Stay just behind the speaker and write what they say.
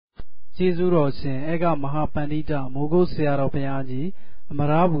ကျေးဇူးတော်ရှင်ဧကမဟာပန္တိတမိုးကုတ်ဆရာတော်ဘုရားကြီးအမ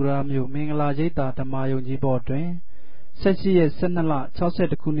ရပူရမြို့မင်္ဂလာရိပ်သာဓမ္မယုံကြည်ပေါ်တွင်18 ရက် 12 လ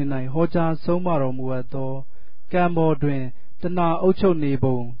 62 ခုနှစ်၌ဟောကြားဆုံးမတော်မူအပ်သောကံပေါ်တွင်တဏှာအုပ်ချုပ်နေ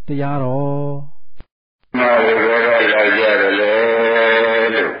ပုံတရားတော်နာရီကလည်းကြရတယ်လေ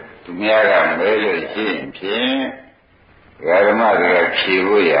လို့သူများကမဲလို့ရှိရင်ဖြင့်ဓမ္မတွေကဖြေ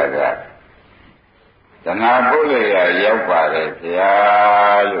ဖို့ရတာတဏှာပုရိယရောက်ပါတယ်ဗျာ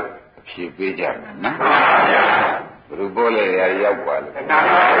လို့အဖြေပေးကြမယ်နော်ဘုရုပုရိယရောက်ပါလို့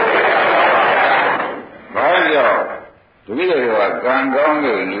ဘာကြောင့်ဒီလိုကကံကောင်း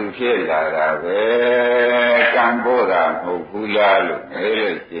လို့လူဖြစ်လာတာပဲကံပို့တာမဟုတ်ဘူးလားလို့မဲ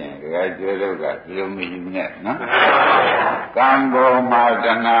လို့ရှိရင်ဒကာကျွဲတို့ကဒီလိုမယူနဲ့နော်ကံပေါ်မှာတ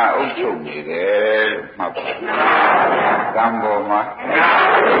ဏှာအုပ်ချုပ်နေတယ်လို့မှတ်ပါကံပေါ်မှာ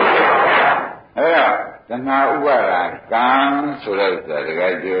အဲ့ဒါတဏှာဥပါဒကံဆိုတဲ့ဥစ္စာဒကာ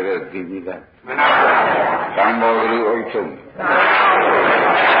ကျွဲတို့သိပြီးသားကံပေါ်ကလေးအုပ်ချုပ်နေ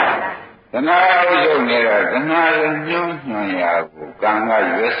တဏှာအုပ်ချုပ်နေတော့တဏှာရဲ့ညှိုးညွှန်ရာကိုကံက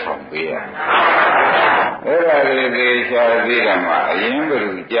ရွေးဆောင်ပေးရအဲ့ဒါလေးသေချာပြီးတော့မှအရင်ဘယ်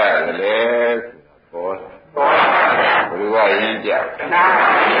လိုကြရလဲပေါ်ဘယ်လိုအရင်ကြ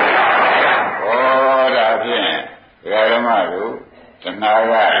ဟောဒါဖြင့်ဓမ္မတို့တဏှာ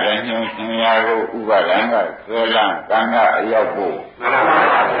ကလည်းညှိုးညွှန်ရာကိုဥပါဒံကဆွဲလန်းကံကအရောက်ဖို့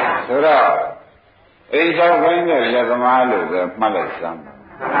ဆိုတော့အိမ်ဆောင်ခိုင်းတဲ့လက်သမားလို့ပဲမှတ်လိုက်စမ်း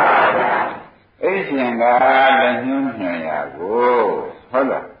အိရှင်ကလည်းညှိုးညွှန်ရာကိုဟုတ်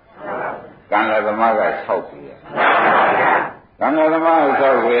လားကံလက်သမားကဆောက်ပြီးကံလက်သမားကို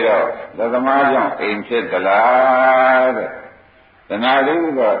ဆောက်ပြီးတော့လက်သမားကြောင့်အိမ်ဖြစ်သလားတဲ့တဏှာတို့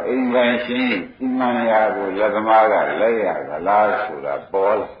ကအိမ်ပိုင်ရှင်စီမံရာကိုလက်သမားကလက်ရသလားဆိုတာ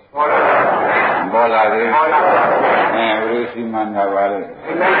ပေါ်လာသေးဘယ်လိုစီမံတာပါလဲတ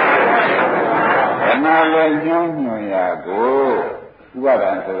ဏှာလည်းညှိုးညွှန်ရာကိုဥပါ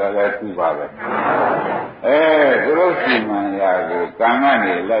ဒံဆိုတာလည်းသူ့ပါပဲသူတို့စီမံရာကိုကံက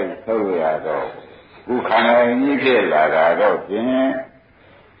နေလိုက်ထုတ်ရတော့ခုခန္ဓာကြီးဖြစ်လာတာတော့ဖြင့်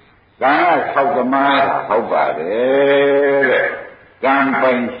ကံကဆောက်သမားဟုတ်ပါတယ်တဲ့ကံ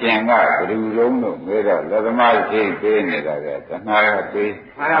ပိုင်ရှင်ကဘယ်သူလုံးလို့မဲတော့လက်သမားရှိပေးနေတာကတဏှာကပေး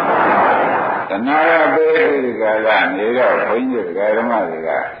တဏှာကပေးဒီကကနေတော့ဘုန်းကြီးဓမ္မတွေက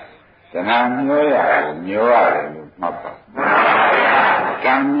တဏှာမျောရကိုမျောရတယ်လို့မှတ်ပါ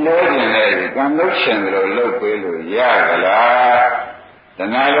ကံလို့ရင်လည်းကံလို့ရှင်တယ်လို့လုပ်ပေးလို့ရကြလားတ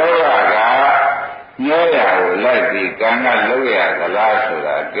ဏှာလောကကမျောရကိုလိုက်ပြီးကံကလုပ်ရကြလားဆို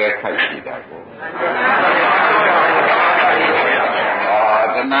တာအကဲခတ်ရှိတာကို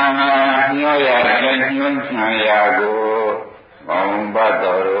တဏှာမျောရလည်းညှိုးချမ်းရာကိုဘောင်ဘတ်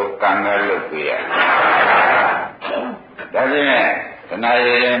တော်တို့ကံကလုပ်ပေးရဒါဖြင့်တဏှာရ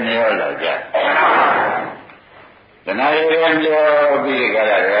ည်မျောလာကြတဏှာရည်မျောပြီးကြ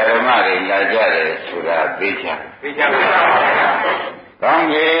တာဓမ္မတွေလာကြတယ်ဆိုတာသိချပါကောင်း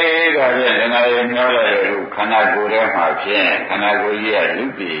ပြီဒါဖြင့်တဏှာရည်မျောလာတဲ့ခုခန္ဓာကိုယ်ထဲမှာဖြင့်ခန္ဓာကိုယ်ကြီးကလူ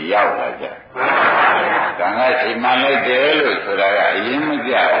ပြည်ရောက်လာကြကံကချိန်မှလိုက်တယ်လို့ဆိုတာကအရင်မ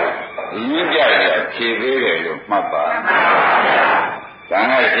ကြဘူးအရင်ကြရဖြေပေးတယ်လို့မှတ်ပါကံ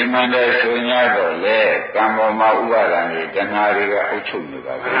ကချိန်မှတယ်ဆို냐တော့လေကံပေါ်မှာဥပါဒံတွေတဏှာတွေကအုပ်ချုပ်နေ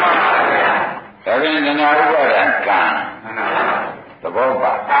ပါဘူးဒါဖြင့်တဏှာဥပါဒံကံသဘော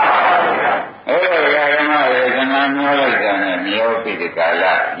ပါအဲ့ဒါဓမ္မတွေတဏှာမျောလိုက်တာနဲ့မျောပြီးဒီကာလ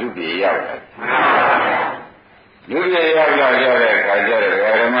လူပြည်ရောက်လာလူပြည်ရောက်လာကြတဲ့ခါကျ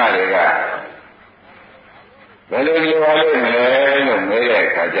တော့ဓမ္မတွေကဘယ်လိုနေပါလိမ့်မလဲလို့မေးတဲ့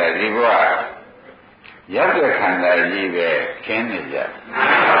အခါကျဒီဘဝရောက်တဲ့ခန္ဓာကြီးပဲခင်းနေကြ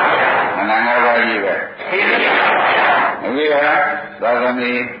ခန္ဓာ၅ပါးကြီးပဲအခုကသာသ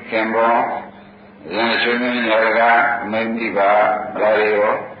မီခင်ပေါ်ရန်ရှင်မင်းရကအမိမိပါဒါတွေ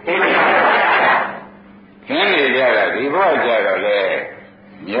ရောခင်းနေကြတာဒီဘဝကြတော့လေ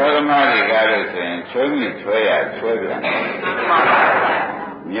မြေသမားတွေကလို့ဆိုရင်ချွေးမိချွဲရချွဲပြန်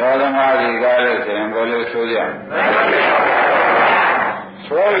မြေသမားတွေကလို့ဆိုရင်ဘယ်လိုဆိုကြ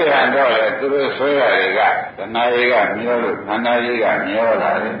ဆွဲရတော့လေသူတို့ဆွဲရတွေကတဏှာကြီးကမျောလို့ခန္ဓာကြီးကမျော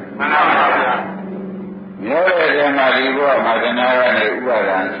လာတယ်မှန်ပါပါမျောတဲ့ဓမ္မဒီဘဝမှာတဏှာကနေဥပါ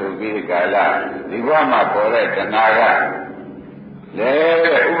ဒံဆိုပြီးကာလဒီဘဝမှာပေါ်တဲ့တဏှာကလေ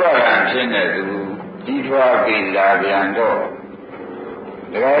ဥပါဒံဖြစ်နေသူကြီးထွားပြီးလာပြန်တော့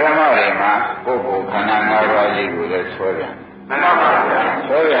ဒကာဓမ္မတွေမှာပုဂ္ဂိုလ်ခန္ဓာ၅ပါးကြီးကိုလည်းဆွဲပြန်မှန်ပါပါ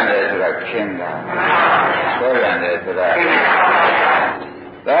ဆွဲပြန်တယ်ဆိုတာခင်းတာဆွဲပြန်တယ်ဆိုတာ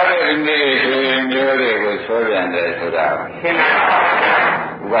ဒါနဲ့ဒီနေ့ဆိုရင်မျိုးတွေကိုဆွဲပြန်တယ်ဆိုတာခင်းတာ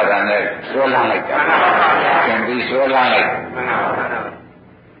ဥပါဒံနဲ့ဆွဲလန်းလိုက်တာခင်းပြီးဆွဲလန်းလိုက်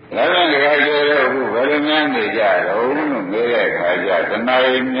လည်းတကယ်ကြတော့အခုဘယ်လိုများနေကြတော့လို့မေးတဲ့အခါကျတဏှာ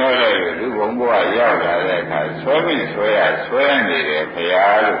ကြီးမျောလိုက်လို့လူဘုံဘဝရောက်လာတဲ့အခါဆွဲမိဆွဲရဆွဲနေတယ်ဘု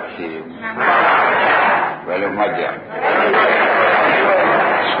ရားလို့ဖြေဘယ်လိုမှတ်ကြ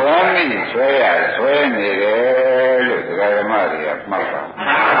ဆွဲမိဆွဲရဆွဲနေတယ်လို့တရားဓမ္မတွေကမှတ်ပါ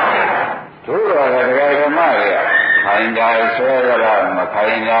တို့တော့တရားဓမ္မတွေကခိုင်တာဆွဲကြလားမခို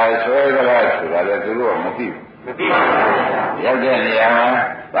င်တာဆွဲကြလားဆိုတာလည်းသူတို့ကမသိဘူးရောက်တဲ့နေရာမှာ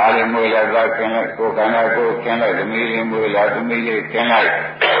ဒါလေးမွေးလာသာခင်းလိုက်ကိုယ်ခန္ဓာကိုယ်ခင်းလိုက်သမီးလေးမွေးလာသမီးလေးခင်းလိုက်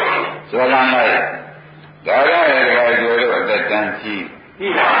ဆွဲလမ်းလိုက်ဒါလည်းတရားကျိုးတို့အသက်တန်းကြီး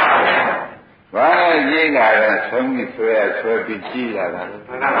ဘာလဲကြီးလာတော့ဆုံးပြီးဆွဲရဆွဲပြီးကြီးလာတာ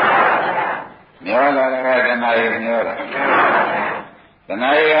မျောလာတဲ့တဏှာကြီးမျောလာတဏှာ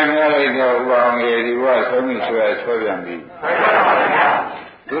ကြီးမျောလိုက်တော့ဥပအောင်ရည်ဒီဘဝဆုံးပြီးဆွဲရဆွဲပြန်ပြီ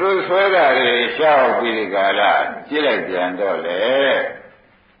သူတို့ဆွဲတာတွေရှောက်ပြီးဒီကာလကြည့်လိုက်ပြန်တော့လေ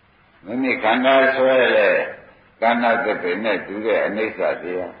မိမိခန္ဓာဆွဲလေကဏ္ဍသစ်တွေနဲ့တူတဲ့အနိစ္စတ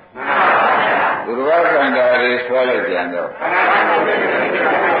ရားသူတော်ခန္ဓာတွေဆွဲလိုက်ပြန်တော့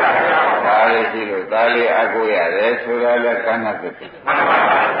ဒါလေးရှိလို့ဒါလေးအကုရတယ်ဆိုတာလည်းကဏ္ဍသစ်တွေ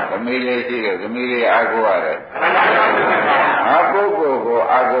သမီးလေးရှိလို့သမီးလေးအကုရတယ်အပုဂ္ဂိုလ်ကို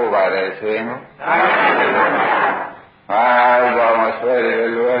အကုပါတယ်ဆိုရင်ဟာဘာမှဆွဲတ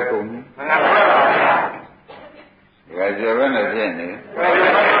ယ်လွယ်ကုန်ပြီဒါကြဘယ်နဲ့ဖြစ်နေ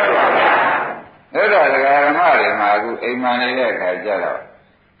အဲ့ဒါဒကာဓမ္မတွေမှာအခုအိမ်မှနေတဲ့အခါကျတော့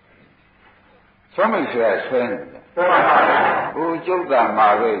ဆွမ်းမိဆွဲဆွဲနေတယ်ဟိုကျုပ်တာမှာ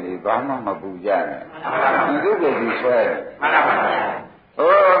ပဲဒီဘာမှမပူကြနဲ့ဒီကုက္ကိုဆွဲ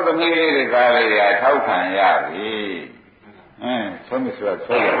ဟိုသမီးလေးတွေကလေးကထောက်ခံရပြီဆွမ်းမိဆွဲ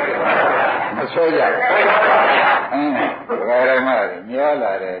ဆွဲရတယ်မဆွဲကြဘူးဒကာဓမ္မတွေမျော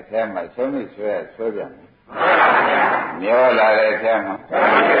လာတဲ့အထဲမှာဆွမ်းမိဆွဲဆွဲပြန်မျောလာတဲ့အထဲမှာ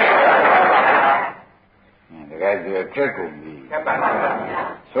တကယ်ကြည့်ခက်ကုန်ပြီ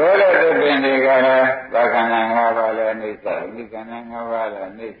ဆွဲတဲ့ပင်တွေကလည်းသာခန္ဓာ၅ပါးလည်းအိဋ္ဌမိခန္ဓာ၅ပါးလည်း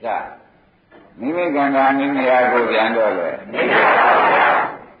အိဋ္ဌမိမိခန္ဓာမိမိအားကိုပြန်တော့လေ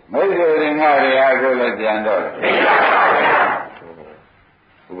မိစ္ဆေရင်ငါတွေအားကိုလည်းပြန်တော့လေ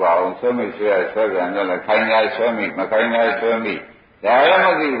ဥပအောင်ဆွဲမိဆွဲဆွဲပြန်တော့လေခိုင်ညာဆွဲမိမခိုင်ညာဆွဲမိဒါလည်းမ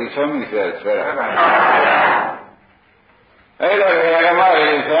သိဘူးဆွဲမိဆွဲဆွဲတာအဲ့တော့ဓမ္မတွေ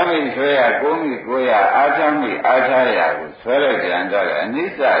ဆွဲမိဆွဲရကိုမိကိုရအားချမိအားချရကိုဆွဲလိုက်ကြံတော့အနိ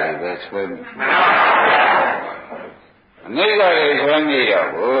စ္စတွေပဲဆွဲမိအနိစ္စတွေဆွဲမိတော့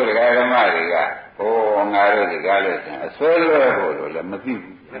ဘုရားဓမ္မတွေကဟိုငါတို့ဒီကားလို့ဆိုအဆွဲလွဲဖို့လို့လည်းမသိ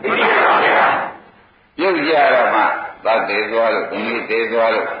ဘူးပြုတ်ကြတော့မှသတ်သေးသွားလို့ဒီသေးသွား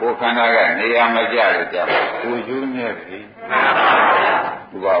လို့ကိုယ်ခန္ဓာကနေရာမကျလို့ကြာကိုကျိုးနေပြီ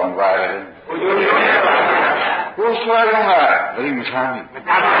ဘုရားအောင်ပါတယ်ကိုကျိုးနေပါကိုယ်ဆွဲတော့ကဘယ်မထားဘူး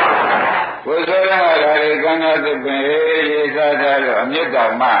ကိုယ်ဆွဲတော့ကဒါတွေကံနာသစ်ပင်ရေးစားကြလို့အမြင့်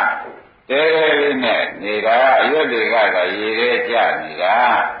တော်မှတဲလေးနဲ့နေတာအရွက်တွေကရေထဲကျနေတာ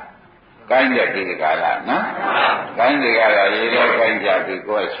ကိုင်းတဲ့ဒီကလာနော်ကိုင်းတွေကရေထဲကိုင်းကြပြီး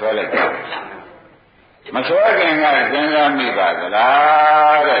ကိုယ်ဆွဲလိုက်တယ်မဆွဲခင်ကစဉ်းစားမိပါသ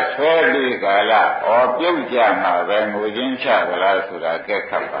လားတဲ့ဆွဲပြီးကာလပြုတ်ကြမှာပဲငိုချင်းချသလားဆိုတာကဲ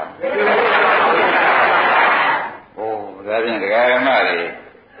ခတ်ပါဒါဖြင့်ဒကာရမတွေ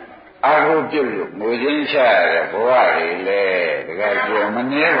အာဟုပြုတ်လို့ငိုချင်းချရတဲ့ဘဝတွေလေဒကာကျော်မ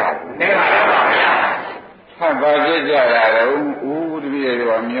နှဲပါဘူးနှဲပါပါဗျာဟာဘာဖြစ်ကြတာလဲဦးတပည့်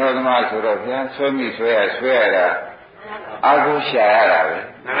တော်မျောသမားဆိုတော့ဗျာဆွဲမိဆွဲရဆွဲရတာအာဟုရှာရတာပဲ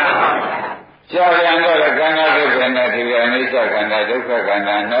မှန်ပါပါရှားပြန်တော့ခန္ဓာသစ်ပင်နဲ့ဒီအနိစ္စခန္ဓာဒုက္ခခန္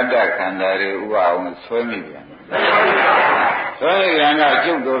ဓာအနတ္တခန္ဓာတွေဥပအောင်ဆွဲမိပြန်ဆွဲပြန်တော့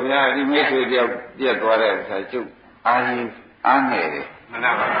ကျုပ်တော်ဗျာဒီမိတ်ဆွေတယောက်ပြက်သွားတဲ့အခါကျုပ်အာရင်အားငယ်တယ်မှန်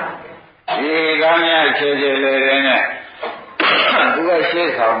ပါပါဒီကောင်းများခြေခြေလေးတွေနဲ့သူကရှေ့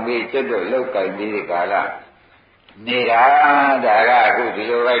ဆောင်ပြီးကျွတ်တို့လောက်ကင်ပြီးဒီကာလနေတာဒါကအခုဒီ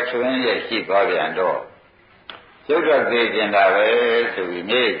လိုပဲချွင်းရရှိသွားပြန်တော့ကျုပ်တော့သိကျင်တာပဲဆိုပြီး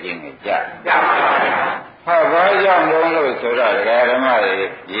နေကျင်ကြကြပါပါဘာကြောင့်လို့ဆိုတော့ဒကာဓမ္မတွေ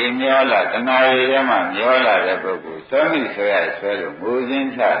ရေမျောလာတဏှာရေထဲမှာမျောလာတဲ့ပုဂ္ဂိုလ်ဆွဲမိဆွဲရဆွဲလို့ငိုချင်း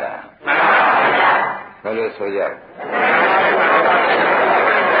ချတာမှန်ပါပါဘယ်လိုဆိုကြ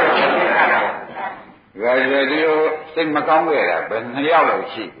လဲဒီလိုစိတ်မကောင်းခဲ့တာဘယ်နှစ်ယောက်လောက်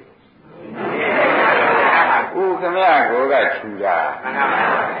ရှိဦးခမရကိုကထူတာ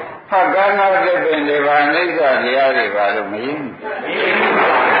ဖတ်ကားနာတဲ့ပင်တွေပါအိဋ္ဌတရားတွေပါလို့မရင်း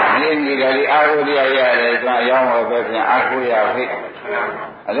မရင်းဒီကလေးအာဟုတရားရတယ်ဆိုအယောင်းဟောပဲဖြင့်အာဟုရဟိ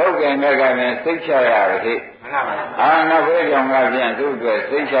အလုတ်ကံကလည်းစိတ်ချရဟိ နောက်ဘေးကြောင့်ကပြန်သူ့အတွက်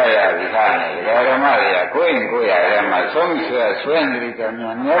စိတ်ချရပြီခါနဲ့ဒကာဓမ္မတွေကကိုယ်ရင်ကိုယ်ရတယ်မှာဆုံးဆွဲနေတယ်က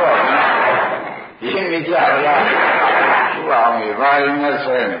များနေပါဘူးရင်းမိကြလားသူအောင်ပြီဘာရင်နဲ့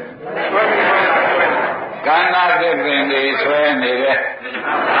ဆွဲနေကန္နာသစ်ပင်တွေဆွဲနေတယ်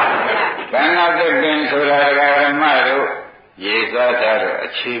ကန္နာသစ်ပင်ဆိုတာဒကာဓမ္မတို့ရေစားထားတော့အ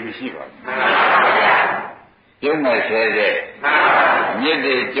ခြေမရှိပါဘူးကျုံးမဲ့ဆဲတဲ့မြစ်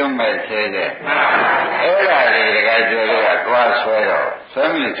တွေကျုံးမဲ့ဆဲတဲ့အဲ့ဒါတွေတကယ်ကျော်တော့သွားဆွဲတော့ဆွဲ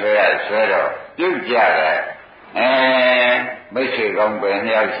မိဆွဲရဆွဲတော့ပြုတ်ကြတယ်မိတ်ဆွေကောင်းပဲနှ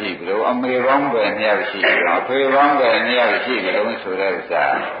စ်ယောက်ရှိပြီလို့အမေကောင်းပဲနှစ်ယောက်ရှိပြီလို့အဖေကောင်းပဲနှစ်ယောက်ရှိပြီလို့ဆိုတဲ့ဥစ္စာ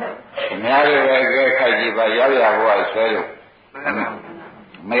အများကြီးပဲကဲခိုက်ကြည့်ပါရောက်ရဘုရားဆွဲလို့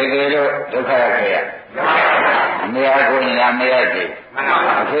မေတွေလို့ဒုက္ခရခဲ့ရအမေအားကိုနေတာမရသေး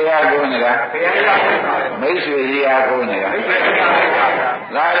အဖေအားကိုနေတာမိတ်ဆွေကြီးအားကိုနေတာ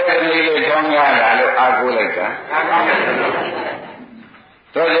လာတဲ့ဒီလိုချောင်းရလာလို့အားကိုလိုက်တာ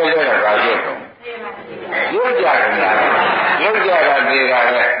တော့ကျတော့ဘာဖြစ်တော့ရုပ်ကြခင်ဗျာရုပ်ကြတာသေးတာ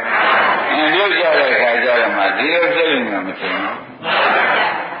ပဲရုပ်ကြတဲ့ခါကျတော့မှဒီလိုဖြစ်နေမှာမထင်ဘူး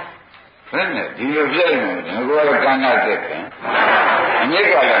ဘယ်နဲ့ဒီလိုဖြစ်နေမှာငါကတော့ကံနာသက်တယ်အမြစ်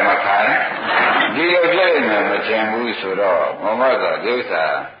ကလည်းမခံဒီလိုဖြစ်နေမှာမထင်ဘူးဆိုတော့မမတော့ဒီဥစ္စာ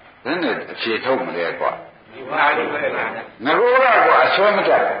ဘယ်နဲ့အခြေထုတ်မလဲကွာငါကတော့အဆွဲမတ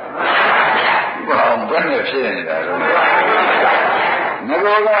တ်ဘူးဘာဘယ်နဲ့ဖြစ်နေတာလဲငါက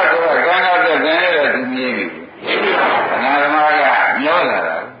တော့ကံနာသက်တယ်တဲ့သူမြင်ပြီငါဓမ္မကမျောလာ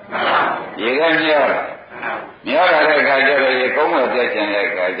တာရေကမျောလာမျောလာတဲ့ခါကျတော့ရေကုန်းမပြတ်ချင်တဲ့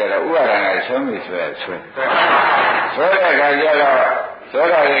ခါကျတော့ဥပါဒနာဆွဲမိဆွဲတဲ့ခါကျတော့သော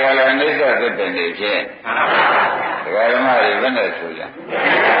တာတွေကလည်းအိဋ္ဌသစ်ပင်တွေဖြစ်ဒကာဓမ္မတွေဘယ်နဲ့ဆိုကြ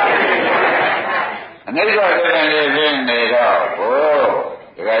အနိစ္စသစ်ပင်တွေဖြစ်နေတော့ဘိုး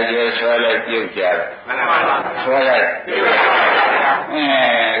ဒကာကျေဆွဲလိုက်ပြုတ်ကြတယ်ဆွဲလိုက်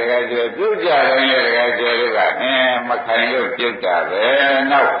ဒကာကျေပြုတ်ကြတယ်ဒကာကျေတို့ကမခိုင်လို့ပြုတ်တာပဲ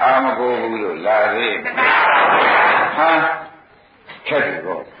နောက်အာမကိုဘူးလို့လာသေးဟာခက်ပြီ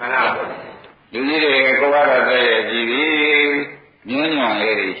ပေါ့လူကြီးတွေကိုယ်ကတော့သိရကြည့်ပြီညဉ့်ညွန်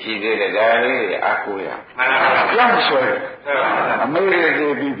လေးတွေရှိသေးတယ်ဒါလေးတွေအားကိုးရပြောင်းဆွဲအမေတွေသိ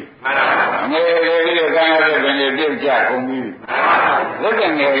ပြီးပြီအမေတွေပြီးတော့ကံရတဲ့ပင်တွေပြုတ်ကြကုန်ပြီလက်က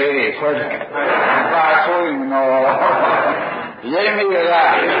ငယ်လေးတွေဆွဲတယ်ပါဆိုးရင်တော့ရိပ်မိကလက်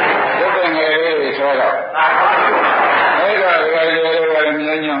ကငယ်လေးတွေဆွဲတော့အဲ့တော့ဒီကလေးတွေကလည်းည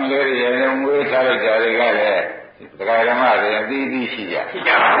ဉ့်ညွန်လေးတွေလည်းငွေထားလိုက်ကြတွေကလည်းဒကာဓမ္မတွေအသီးသီးရှိကြ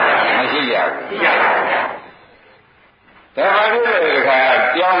မရှိကြဘူးဒါမှမဟုတ်လေခါ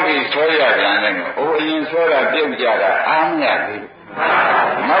ပြောင်းပြီးဆွဲရပြန်တယ်။အိုးအရင်ဆွဲတာပြုတ်ကြတာအားမရသေးဘူး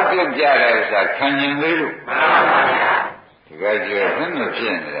။နောက်ပြုတ်ကြတဲ့ဥစ္စာခံရင်သေးလို့ဒီကကြည့်ဘယ်လိုဖြ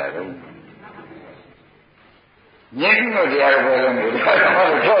စ်နေတာလဲ။ညင်းတို့တရားပေါ်လို့ဒီကမှတော့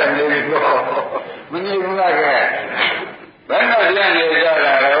ထွက်နေပြီတော့မငြိဘူးလားကဲ။ဘယ်တော့ပြန်နေကြ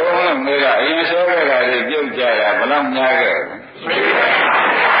တာလဲဘုန်းမေကအရင်ဆွဲခဲ့တာတွေပြုတ်ကြတာဘယ်လောက်များခဲ့လဲ။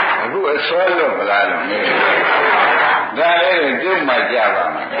အခုအဆွဲလို့ဗလားလို့မေးဒါလေးတွေပြုတ်မှကြပါ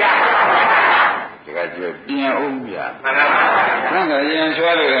မယ်ဒီကကြည့်ပြင်အောင်ပြนั่นကရင်ဆွဲ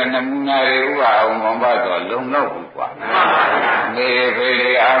လို့တဲ့နမူနာတွေဥပအောင်မဘတော့လုံလောက်ဘူးကွာနေဖေး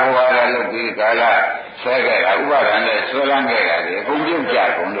တွေအာဘဝရလုပ်ပြီးကာလဆွဲခဲ့တာဥပါဒဏ်နဲ့ဆွဲလန်းခဲ့တာဒီအကုန်ပြုတ်ကြ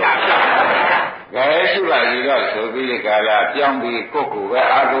ကုန်လို့ဂဲရှိပါကြီးတော့ဆိုပြီးကာလပြောင်းပြီးကိုယ့်ကိုယ်ပဲ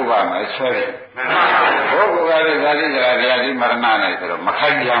အာဘဝမှာဆွဲတယ်ဘုရားကလည်းဇာတိဇရာတရားဒီမရဏနဲ့ဆိုတော့မခို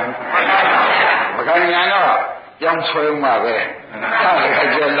င်ကြဘူးမခိုင်ညာတော့ကြောင်းဆွဲမှပဲဟာလ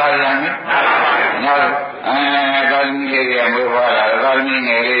ည်းကြလာရင်နောက်ကာလမီလေးတွေမွေးဖွားလာကာလမီင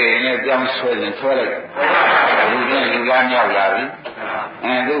ယ်လေးနဲ့ကြောင်းဆွဲရင်ဆွဲလိုက်ဒီကလူကမြောက်လာပြီ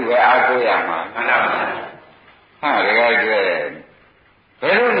သူ့ပဲအားကိုးရမှာဟာတကယ်ကြွယ်ဘ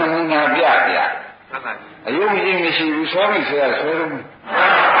ယ်လိုနမူနာပြအယုံကြည်မရှိဘူးဆွဲမိဆွဲဆွဲလို့ဥ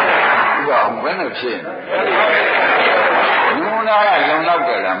ပအောင်ဘယ်နဲ့ဖြစ်နမူနာကလုံလောက်တ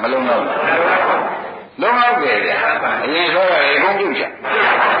ယ်လားမလုံလောက်ဘူးလုံးလောက်ကြတယ်အရင်ဆိုတော့အကုန်ပြုတ်ချ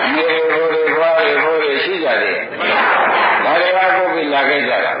နေဟိုတွေဘွားတွေဟိုတွေရှိကြတယ်ဒါတွေကကိုယ်ပြီးလာခဲ့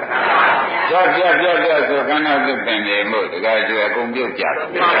ကြတာကြောက်ကြဆိုကန္နာသစ်ပင်တွေမို့တကယ်ကျွေးအကုန်ပြုတ်ကြတယ်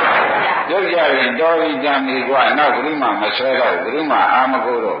ပြုတ်ကြရင်တော်ပြီးကြမီကွာနောက်ဘယ်သူမှမဆွဲတော့ဘူးဘယ်သူမှအာမ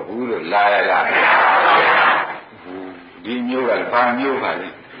ကိုတော့ဘူးလို့လာရလားဒီမျိုးကဘာမျိုးပါလဲ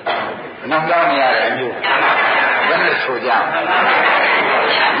နောက်တော့မရတဲ့အမျိုးဘယ်နဲ့ဆိုကြ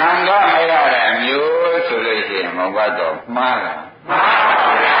နန္ဒမရတဲ့အမျိုးဆိုလို့ရှိရင်မောဘတော့မှားတာ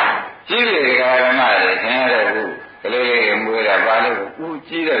ကြည့်လေဓမ္မတွေသင်ရတဲ့ခု ကလေးလေးမွေးတာဘာလို့ဦး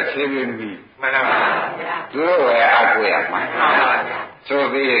ကြီးတဲ့ဆေးပင်ကြီးမှန်ပါပါသူတို့ပဲအကူရမှာဆို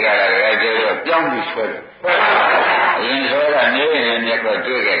ပြီးကြတာကြတော့ပြောင်းပြီးဆွဲတယ်အရင်ဆွဲတာနေရင်မျက်ခွက်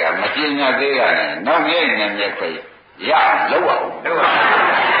တွေ့ကြတာမကျင်ညာသေးတာနဲ့နောက်မြဲနေမျက်ခွက်ရလောက်အောင်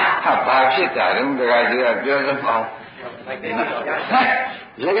ဟာဘာဖြစ်တာလဲတခါကျတော့ပြောစမ်းအောင်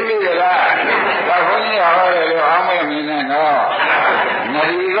ရေကလေးကဒါဘုန်းကြီးဟောတယ်လို့အောင်မမြင်နဲ့တော့န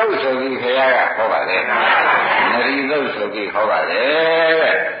ရီလို့ဆိုပြီးခရကဟောပါတယ်နရီလို့ဆိုပြီးဟောပါတယ်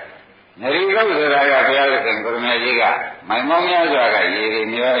တဲ့နရီလို့ဆိုတာကဘုရားသခင်ကိုရမကြီးကမိုင်မောင်းများစွာကရေတွေ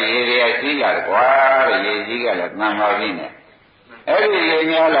မျိုးရေတွေရှိကြတယ်ကွာတဲ့ရေကြီးကလည်းမှန်ပါပြီနဲ့အဲ့ဒီရေ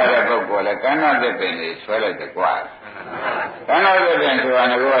များလာတဲ့ပုဂ္ဂိုလ်လည်းကဏ္ဍသစ်ပင်လေးဆွဲလိုက်တယ်ကွာကဏ္ဍသစ်ပင်ဆိုတာ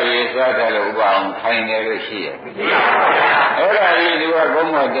ကရေဆွဲတယ်လို့ဥပအောင်ခိုင်းတယ်လို့ရှိရဲ့အဲ့ဒါကြီးဒီကဘုံ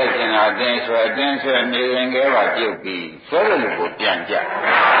မောတက်ကျင်တာအတင်းဆွဲနေရင်ကဲပါပြုတ်ပြီးဆွဲတယ်လို့ကိုပြန်ကြ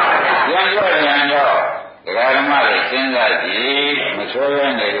ပြန်တော့ဒကာဓမ္မတွေစဉ်းစားကြည့်မဆွဲရ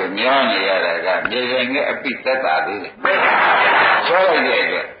နေလို့မျောနေရတာကမြေရင်ကအပိသက်တာသေးတယ်ဆွဲလိုက်တဲ့အ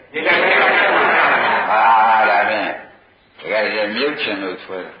တွက်ဒါဖြင့်တကယ်ရမြုပ်ချင်လို့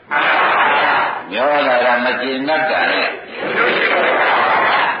ဆွဲတယ်မျောလာတာမကျေနပ်တာနဲ့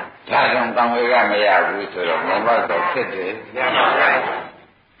ဒါကြောင့်ကံဝေကမရဘူးဆိုတော့မောဟတော့ဖြစ်တယ်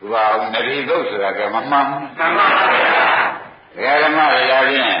သူကနရီသုတ်ဆိုတာကမမှန်ဘူးဒကာဓမ္မတွေဒါ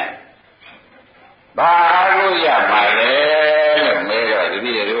ဖြင့်ဘာလို့ရမှာလဲလို့မေးတော့တပ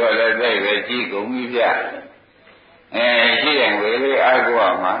ည့်တို့ကလည်းသိပဲကြည့်ကုန်ပြီဗျရှိရင်ဝေလေးအား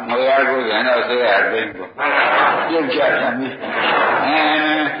ကိုးမှာငွေအားကိုးရင်တော့ဆွဲရသိကိုပြုတ်ချပြန်ပြီ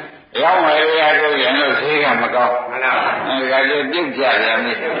ရောက်ဝေလေးအားကိုးရင်တော့ဈေးကမကောင်းဒါကြပြုတ်ချပြန်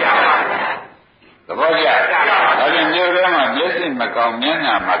ပြီသဘောကျဒါပြင်မျိုးထဲမှာမျက်စိမကောင်းမျက်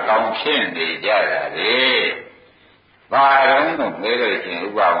နှာမကောင်းဖြစ်နေကြတာလေဘာတော့လို့မေးလို့ရှင်ဥ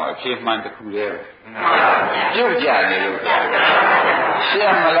ပမာအဖြစ်မှန်တစ်ခုတည်းပြုတ်ကြနေလို့ရှ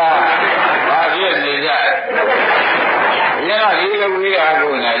င်းမလားဘာဖြစ်နေကြလဲဒီကဒီလိုဝိရာ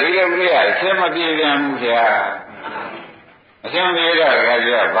ကိုနဲ့ဒီလိုဝိရာရှင်းမပြေပြန်ဘူးခင်ဗျာအရှင်းပြေတော့က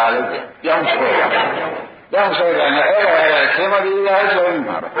ကြဘာလို့လဲပြောင်းဆွဲတာနဲ့အဲ့ဒါရှင်းမပြေတာဆို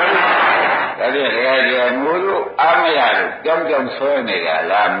မှာပဲဒါဖြင့်တကယ်ကြမိုးလို့အားမရလို့ပြောင်းဆွဲနေတာ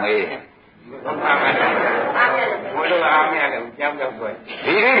လားမေးဘုလိုအားမရလို့ကြောက်ဆွဲ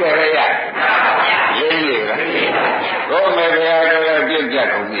ဒီလိုပဲရရင်းလေပဲကိုမေဘုရားတို့လည်းပြည့်ကြ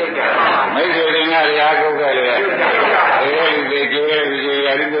ကုန်ပြီမိတ်ဆွေတွေကတရားထုတ်ခဲ့တယ်အဲဒီကျေ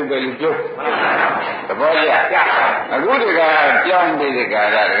ရာဒီပုဂ္ဂိုလ်ကျုပ်သဘောကျအခုဒီကကြောင်းပြီးဒီက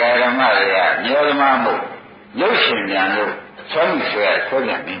ရဒကာဓမ္မတွေကမျိုးသမားမှုရုပ်ရှင်ပြန်လို့ဆွဲ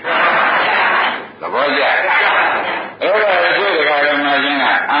ပြန်ပြီသဘောကျအဲ့ဒါကိုဒကာဓမ္မချင်းက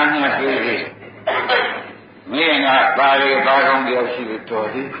အာမြတ်သေးသေးမင်းကပါရီပါကောင်းတယောက်ရှိလို့တော်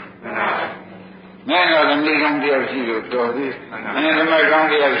သည်မင်းတော့သမီးကောင်းတယောက်ရှိလို့တော်သည်မင်းသမီးကောင်း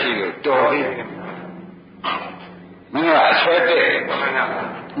တယောက်ရှိလို့တော်သည်မင်းကအဆွဲတဲ့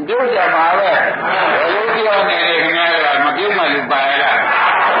ပြုတ်ကြပါပဲဘယ်လိုပြောနေလဲခင်ဗျားကမပြုတ်မှလူပါရလား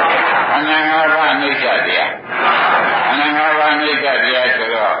အနန္တဘာအိဋ္ဌတရားအနန္တဘာအိဋ္ဌတရားဆို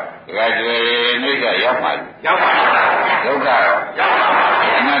တော့ဒီကကျွေအိဋ္ဌရောက်ပါဒုက္ခရော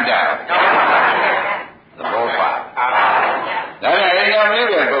အနတ္တသဘောပါဒါနဲ့အရင်မျိုး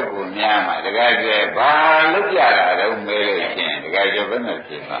တဲ့ပုဂ္ဂိုလ်များမှာတကယ်ကျဘာလုပ်ကြတာတော့မေးလို့ရှင်တကယ်ကျဘယ်နဲ့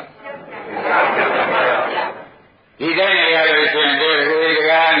ဖြစ်မှာဒီတိုင်းရလို့ရှင်ဒီက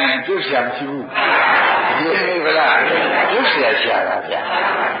ကားနဲ့ကျွတ်ရှာမရှိဘူးဒီဗလားကျွတ်ရှာတာဗျာ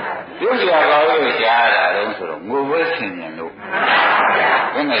ကျွတ်ရှာပါလို့ရှားတာတော့ဆိုတော့ငိုဝဲဆင်ញင်လို့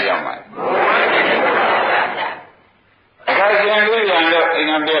ဘယ်နဲ့ရောက်မှာအခါကျရင်လို့ပြန်တော့အိ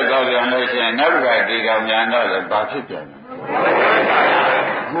မ်ကပြတ်သွားပြန်လို့ရှိရင်နောက်ကဒီကောင်ညာတော့လည်းဘာဖြစ်ပြန်လဲ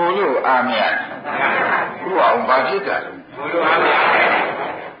ငိုလို့အားမရဘူးအောင်ဘာဖြစ်တာလဲငိုလို့အားမရ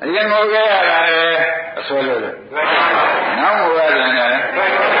အရင်ငိုခဲ့ရတာလေအဆွဲလို့နောက်ငိုရတယ်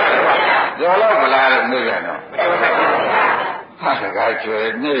ကျော်တော့ဗလားလို့နေကြတော့ဟာတကားကျွေး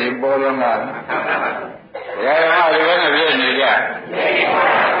နေပေါ်တော့မှာဘယ်မှာဒီလိုနဲ့ပြည့်နေကြ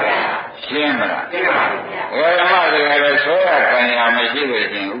ရှင်းမလားဓမ္မတွေလည်းဆွဲရခံရမရှိလို့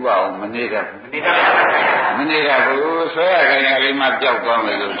ရှင်ဥပအောင်မနေတတ်ဘူးဆွဲရခံရလေးမှပျောက်သွားမ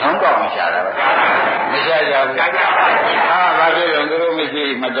ယ်လို့ထောင်းပေါက်မရှာတာပဲမရှာကြဘူးဘာဖြစ်လို့သူတို့မရှိ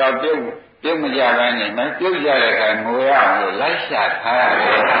မတော်ပြုတ်မကြဘဲနဲ့မပြုတ်ကြတဲ့အခါငိုရအောင်လို့လိုက်ရှာထားရတ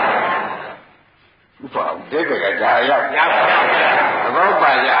ယ်ဥပအောင်ဒီကဒါရောက်သဘော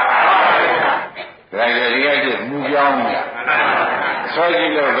ပါကြဒါကြဒီကကျမူပြောင်းနေဆွဲကြ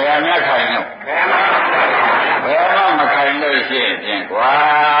ည့်လို့ဘယ်အများခိုင်လို့ဘယ်မှမခိုင်လို့ရှိရင်ဖြင့်ကွာ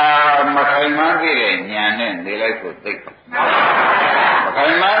မခိုင်မှန်းသိတဲ့ဉာဏ်နဲ့နေလိုက်ဖို့သိမခို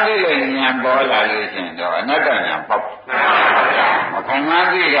ခိုင်မာသိတဲ့ဉာဏ်ပေါ်လာလို့ရှိရင်တော့အနတ္တဉာဏ်ပေါက်မခိုင်မာ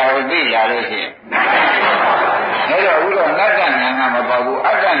သိတာကိုသိလာလို့ရှိရင်ဒါတော့ဘုရားအနတ္တဉာဏ်ကမပေါက်ဘူးအ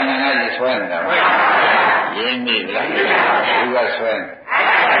တ္တဉာဏ်ကကြီးဆွဲနေတာရင်းမိလားသူကဆွဲ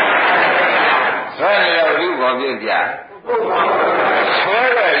နေတော့ဒီဘောပြည့်ကြဆွဲ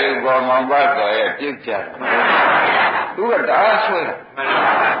တဲ့လူပေါ်မှာပတ်တော်ရဲ့ပြည့်ကြသူကဒါဆွဲတာ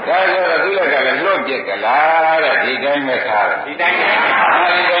ဒါဆိုတော့သူလည်းကလည်းလွတ်ပြစ်ကြလားတဲ့ဒီတိုင်းပဲခါတယ်ဒီတိုင်း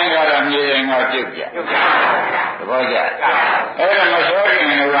ကတော့မြေရင်ကပြစ်ကြသဘောကျအဲ့ဒါမဆွဲခင်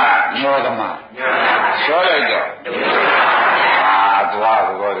ကညောသမားဆွဲလိုက်တော့သွား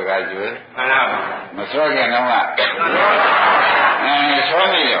ဘောတကကျွေးမဆွဲခင်တော့ဆွဲ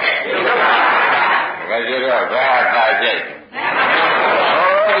နေတော့ဒါကြတော့ဘာသာကြိုက်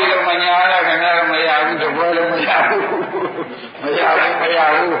ဒီလိုမညာရခင်ဗျားမရဘူးတပွဲလုံးမရဘူးမရ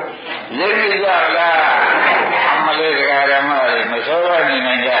ဘူးရင်းနေကြလားအမလေးတရားဓမ္မတွေမစောရနေ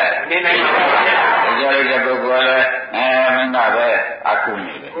နိုင်ကြနေနိုင်ပါဘူးကြားရတဲ့ပုဂ္ဂိုလ်လည်းမင်းကပဲအခု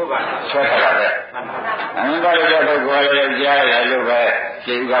နေတယ်ဆွဲထားတာပဲမင်းကလည်းတဲ့ပုဂ္ဂိုလ်လည်းကြားရလို့ပဲ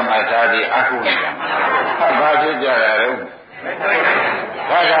စိတ်ကမှသာပြီးအခုနေတာဘာဖြစ်ကြတာလဲ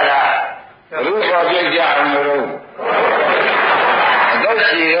ဘာသာလားဘုရားပြည့်ကြအောင်လို့အသက်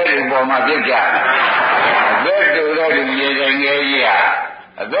ရှိတဲ့လူပေါ်မှာပြည့်ကြအသက်တူတဲ့လူမြေတိုင်းငယ်ကြီးဟာ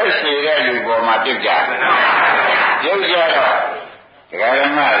အသက်ရှိတဲ့လူပေါ်မှာပြည့်ကြပြုတ်ကြတော့ဒကာရ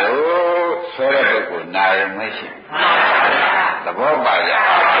မတို့ဆွဲတဲ့ပုဂ္ဂိုလ်နာယမရှိသဘောပါကြ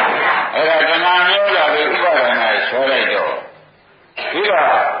အဲ့ဒါတဏှာမျိုးလာပြီးဥပါဒနာဆွဲလိုက်တော့ပြီး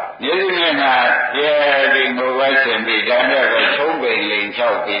တော့မြေကြီးမျက်နှာကျဲပြီးငိုဝဲဆင်ပြီးဒါနဲ့ပဲချုံးပိန်လိန်ချော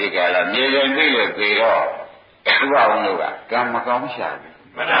က်ပြီးကြလားမြေရင်ပြီးလို့ပြေတော့သူ့အောင်လို့ကံမကောင်းရှာဘူး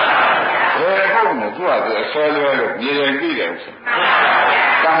မှန်ပါဘူးဘယ်ဟုတ်လဲသူကသူအဆွဲလွဲလို့မြေရင်ပြီးတယ်ဆို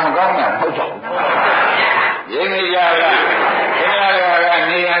ကံမကောင်းတာမဟုတ်တော့ဘူးရင်းနေကြလားခင်ဗျားတို့က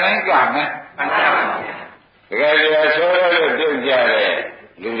နေရာတိုင်းကမယ်တကယ်ကြဆွဲလွဲလို့ပြုတ်ကြတယ်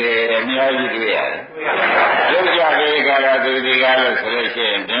လူတွေအများကြီးတွေ့ရတယ်ပြုတ်ကြပြီးကြတာသူဒီကားလို့ဆိုလို့ရှိ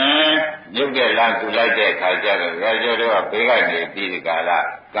ရင်မြုပ်တဲ့လမ်းသူလိုက်တဲ့ခါကျတော့ကြကြတော့ဘေးကနေပြီးဒီကာလ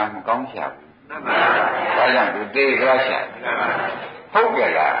ကံမကောင်းရှာဘူးဒါကြောင့်သူသေးသွားရှာဟုတ်ကြ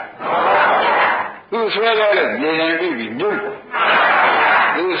လားသူဆွဲတော့လို့မြေရင်ပြီးမြုပ်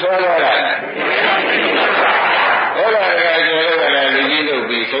သူဆွဲတော့တာအဲ့ဒါကကျတော့လည်းလူကြီးတို့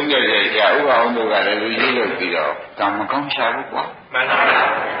ပြီးဆုံးတဲ့ကြာဥပအောင်တို့ကလည်းလူကြီးတို့ပြီးတော့ကံမကောင်းရှာဘူးကွာမှန်ပါ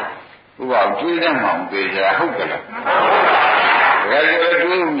ဘူးဥပအောင်ကျွေးတဲ့မောင်သေးချာဟုတ်ကြလားဒါကြတော့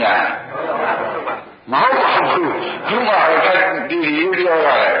ကျွေးညာမဟုတ်ပါဘူးဒီမှာဒီယူပြောရ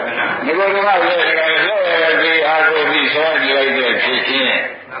တယ်ငါတို့ကလည်းဒီအားကိုပြီးဆွဲကြည့်လိုက်တဲ့ဖြစ်ချင်း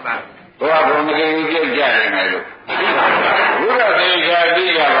ဘုရားဘုံမကြီးပြည့်ကြနေတယ်လို့ဘုရားသေချာသိ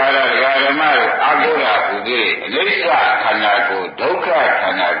ကြပါလားဒကာဓမ္မတို့အာဟုရာဟူသည်အနိစ္စခန္ဓာကိုဒုက္ခခ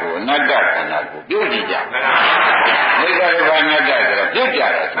န္ဓာကိုအနတ္တခန္ဓာကိုပြုတ်ကြည့်ကြနိစ္စဒုက္ခအနတ္တဆိုတော့ပြုတ်ကြ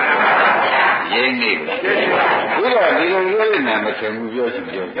တာရင်းနေပြီဘုရားဒီလိုပြောနေမှဆင်မှုပြောရှိ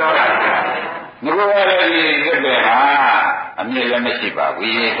ပြောငါကလည်းဒီသက်ပဲဟာအမြဲလည်းမရှိပါ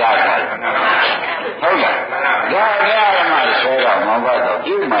ဘူးရေးစားတာဟုတ်လားဒါဓမ္မဆိုတော့မောဘတော့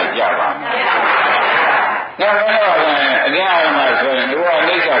ပြုမှကြပါမယ်ဒါကတော့အတရားဓမ္မဆိုရင်ဒီက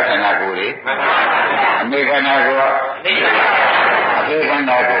အိဋ္ဌခန္ဓာကိုယ်လေအမေခန္ဓာကိုယ်အဖေခန္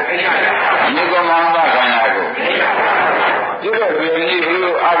ဓာကိုယ်အနိကမောင်ဘခန္ဓာကိုယ်ဒီလိုပြည်ကြီး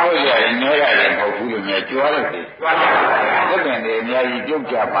ဘူးအဖို့ရရင်နေရတယ်မဟုတ်ဘူးလို့များကြွားလို့ဒီသက်ပင်တွေအများကြီးပြုတ်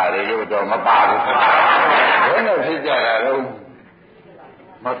ကြပါတယ်လို့တော့မပါဘူးဘယ်နဲ့ဖြစ်ကြတာတော့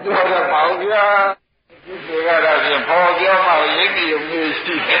မပြောရပါဘူးဗျာဒီကတော့ပြင်ပေါ်ပြောမှရင်းပြီးမျိုး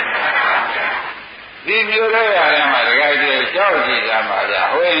ရှိတယ်ဒီမျိုးတွေရတယ်မှာတကယ်ကြီးကြောက်ကြည့်ကြမှာဗျာ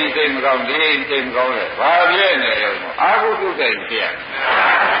ဟိုရင်စိတ်မကောင်းဒီစိတ်မကောင်းလေဘာဖြစ်နေရောအာဟုတုတဲ့ပြည့်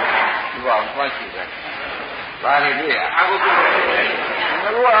ဒီကောင်ဖတ်ကြည့်တယ်ဘာလို့ပြည့်အာဟုတု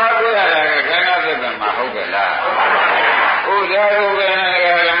ဘုရားအားရတာကခန္ဓာသစ္စာမှာဟုတ်ကဲ့လားဟုတ်တယ်ဟုတ်ကဲ့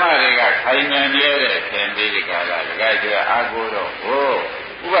ဓမ္မတွေကခိုင်နေနေတဲ့သင်ပြီးဒီကလာတကယ်ကြီးအာဟုတော့ဟို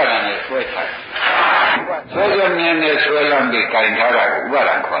ဥပါဒဏ်နဲ့ဆွဲထားတယ်ဆွဲရမြင်နဲ့ဆွဲလမ်းပြီးကြင်ထားတာကိုဥပါဒ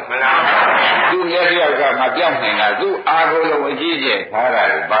ဏ်ခေါ်တယ်သူမျက်စိကမပြောင်းနိုင်တာသူအာဟုလုံးအကြီးကျယ်ထားတာ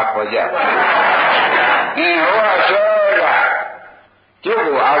ကိုဘာခေါ်ကြဟိုကဆွဲတာကျုပ်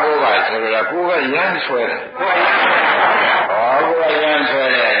ကိုအာဟုကဆိုရတာကိုယ်ကရမ်းဆွဲတယ်ကိုယ်ကရမ်းဆွဲ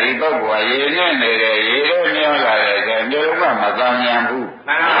တယ်ဒီပုဂ္ဂိုလ်ကရေနဲ့နေတယ်ရေလို့မျောလာတယ်ဆိုမျိုးကမသာမြန်ဘူး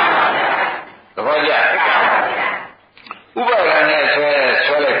သဘောကျဥပါဒဏ်နဲ့ဆွဲ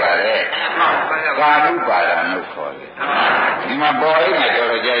လိုက်ပါလေကာမှုပါဒံလို့ခေါ်တယ်ဒီမှာပေါ်လိုက်မယ်တော်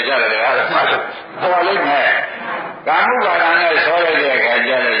တော်ကြာကြတယ်အဲ့ဒါမှပေါ်လိုက်မယ်ကာမှုပါဒံနဲ့ဆွဲလိုက်တဲ့အခါ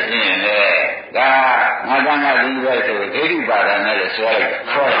ကျလို့ရှိရင်လေဒါငါ ကံကဒီပဲဆိုဒိဋ္ဌိပါဒနဲ့လည်းဆွဲလိုက်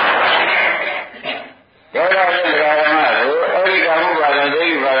ဆွဲတယ်ဒါတော့ဒီဓမ္မတို့အဲဒီကာမပါဒဒိဋ္ဌိ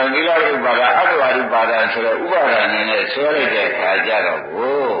ပါဒသီလဝိပါဒအတ္တဝါဒီပါဒဆိုတော့ဥပါဒနဲ့နဲ့ဆွဲလိုက်တဲ့အခါကျတော့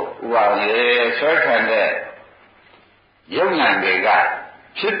ကိုဥပါဒနဲ့ဆွဲခံတဲ့ယုံဉာဏ်တွေက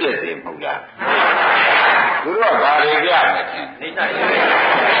ဖြစ်ပြတယ်မဟုတ်လားသူတို့ကဘာတွေပြမယ်ထင်ဖြ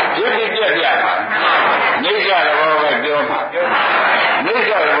စ်ပြမှာနေကြတဲ့ဘောပဲပြောမှာနေ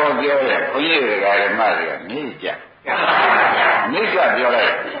ကြတဲ့ဘောပြောရင်ဘုန်းကြီးတွေကဓမ္မတွေကနေကြနေကြပြောလို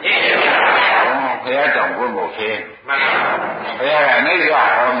က်ဘုရားကြောင့်ဘုန်းကိုခင်းဘုရားကနေကြ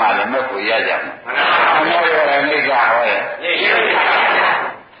ဟောမှလည်းမက်ကိုရကြမှာအမေရောနေကြဟောရဲ့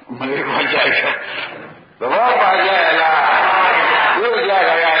မလေးကိုကြိုက်တယ်သဘောပါကြလားသူကြ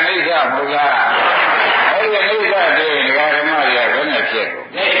တာကနေကြမဟုတ်လားအဲ့ဒီနေကြတဲ့ဓမ္မတွေကဘယ်နဲ့ဖြစ်ကုန်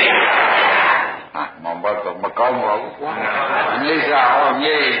မဘတ်မကောင်းပါဘူးကွာအိဋ္ဌဟော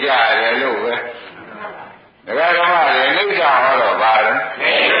မြေကြတယ်လို့ပဲဓမ္မတွေအိဋ္ဌဟောတော့ဘာလဲ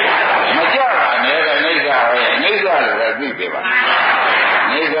မကြပါနဲ့တဲ့အိဋ္ဌဟောရဲ့အိဋ္ဌလို့ပဲသိပြပါ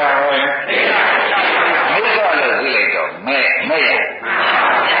အိဋ္ဌဟောရဲ့အိဋ္ဌလို့သိလိုက်တော့မဲ့ရ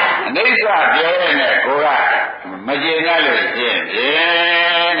အိဋ္ဌပြောရင်လည်းကိုကမကျေနပ်လို့ရှင်းဖြ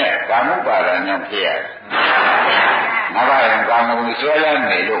င့်တဲ့ကာမုပါဒညာဖြစ်ရတယ်ငါဘာရင်ကာမဂုဏ်ဆွဲလန်း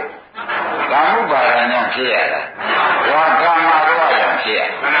နေလို့ကာမုပါဒညာဖြစ်ရတာဝါကာမတော့ကြောင့်ဖြစ်ရ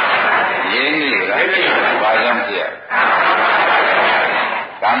ရင်းနေလားဘာကြောင့်ဖြစ်ရ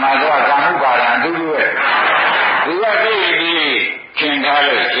ကာမတော့ကာမုပါဒအတူတူပဲသူကသိပြီးခင်ထား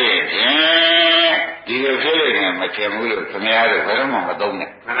လို့ရှိရင်ဒီလိုဖြစ်လို့လည်းမထင်ဘူးလို့ခင်ဗျားတို့ဘယ်တော့မှမသုံး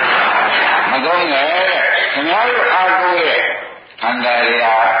နဲ့မသုံးနဲ့ခင်ဗျားတို့အားကိုးရဲ့ခန္ဓာတ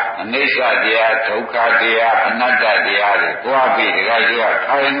ရားအနိစ္စတရားဒုက္ခတရားအနတ္တတရားတွေသွားပြီးတခါကျတော့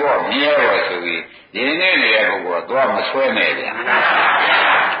ခိုင်တော့မြဲတော့ဆိုပြီးရင်းနေနေတဲ့ပုဂ္ဂိုလ်ကသွားမဆွဲနဲ့ဗျာ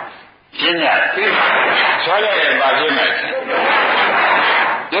ရှင်းရဆွဲရရင်ဘာဖြစ်မှာလဲ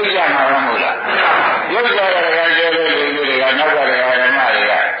ရုပ်ကြမှာမဟုတ်လားရုပ်ကြတဲ့တခါကျတော့လူတွေကနောက်ကတခါဓမ္မတွေ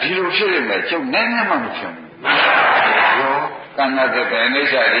ကဒီလိုဖြစ်နေမယ်ကျုပ်နည်းနည်းမှမဖြစ်ဘူးရောကံနာတဲ့အိဋ္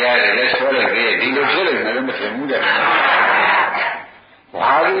ဌတရားတွေလည်းဆွဲလိုက်သေးဒီလိုဖြစ်နေတယ်လည်းမဖြစ်ဘူးတဲ့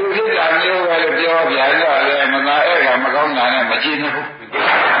ဘာလို့ဖြစ်တာမျိုးပဲလို့ပြောပြန်တော့လေမသာအဲ့ကမကောင်းတာနဲ့မကြည့်ဘူး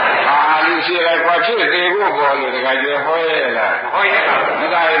ဟာလူရှိလိုက်ဘာဖြစ်သေးဖို့ပေါ်လို့တခါကျဟောရဲလားဟောရဲမ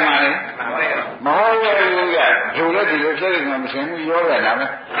သာရင်မလေးမဟောရဲဘူးကဒုလည်းဒီလိုဖြစ်နေမှမရှင်ဘူးရောရတာပဲ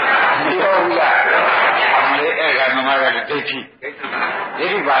မရောဘူးလားအမလေးအဲ့ကမမကလည်းဒိဋ္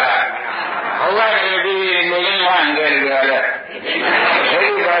ဌိပါလားဟောကနေပြီးနေရင်းဟန်တယ်လို့လည်းဒိ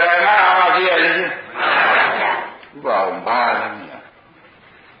ဋ္ဌိပါဒနာအမှဖြစ်ရလိမ့်ရှင်ဥပအောင်ပါလား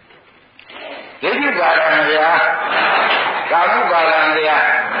ဒိဋ္ဌိပါဒံဗျာကာမုပါဒံဗျာ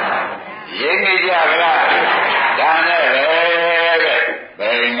ရင်းနေကြဗလားဒါနဲ့ပဲတဲ့ဘ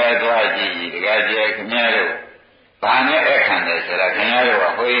ယ်နဲ့သွားကြည့်တကယ်ကြခင်ဗျားတို့ဘာနဲ့အခန့်တယ်ဆိုတာခင်ဗျားတို့က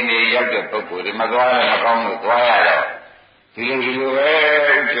ဟိုင်းနေရောက်တဲ့ပုဂ္ဂိုလ်ဒီမသွားလည်းမကောင်းလို့သွားရတော့ဒီလိုပဲဥ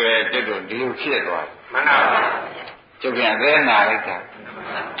စ္စာတက်တော့ဒီလိုဖြစ်သွားမှန်ပါပါကျုပ်ပြန်သေးနာလိုက်တာ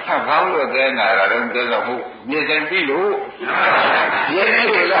ဟာဘာလို့သေးနာတာတော့ပြောတော့ဟုတ်မြေဆိုင်ပြီလို့ရင်း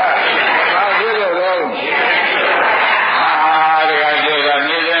နေလားဘာဖြစ်လို့လဲတကယ်ပြောတာ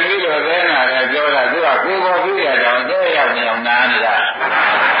မြေဆိုင်ပြီလို့သေးနာတယ်ပြောတာသူကကိုယ်ပေါ်ပြရတော့တဲ့ရောက်နေအောင်နားနေတာ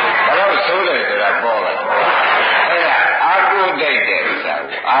ဘာလို့ဆိုးတယ်ဆိုတာပေါ်လာအဲ့ဒါအာကိုတိုက်တဲ့ဥစ္စာ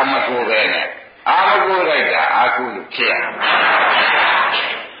ကိုအာမကိုပဲနဲ့အာမကိုလိုက်တာအာကိုလို့ဖြစ်ရ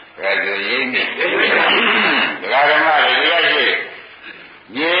ဒါကြရင်းနေဒကာဓမ္မတွေဒီလိုရှိ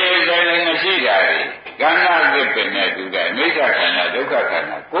မြေဆိုင်နေမရှိတာလေကန္နာသစ်ပင်နဲ့တူတယ်အိဋ္ဌခန္ဓာဒုက္ခခန္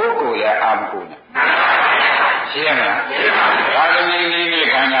ဓာကိုယ်ကိုယ်လည်းအာမကိုနဲ့ရှင်းမလားဒါသမီးကြီး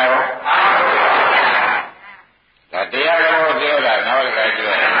ခန္ဓာရောဒါတရားတော်ပြောတာနောက်တစ်ခါ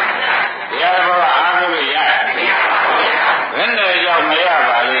ပြောတရားတော်အာမကိုရဘယ်နဲ့ကြောင့်မရ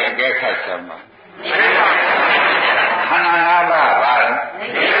ပါလေအကဲခတ်စမ်းပါခန္ဓာ၅ပါးပါလဲ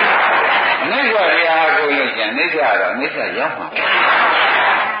နိစ္စတရားကိုလို့ကျန်နိစ္စတော့နိစ္စရောက်မှာ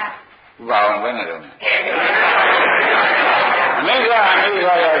ဘာအောင်ပဲနဲ့တော့နိစ္စရော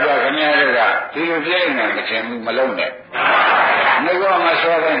က်တော့ခင်ဗျားတို့ကဒီလိုပြည့်နေမထင်ဘူးမလုံးနဲ့ငါကမ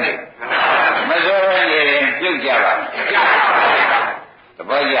စောပဲနေမစောပဲနေရင်ပြုတ်ကြပါသ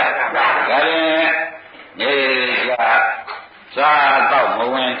ဘောကျဒါရင်နေကြစားတော့မ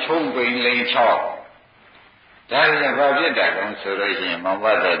ဝင်ချုံပိန်လိန်ချောက်ဒါလည်းဘာဖြစ်တာလဲဆိုလို့ရှိရင်မောင်ဘ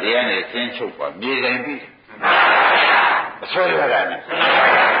တ်တဲ့တရားနဲ့ဆင်းချုပ်ပါမြေဆိုင်ပြီအဆွဲရတာနဲ့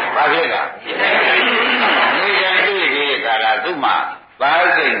ဘာဖြစ်တာမြေဆိုင်ပြီဒီကရာသူ့မှာပါ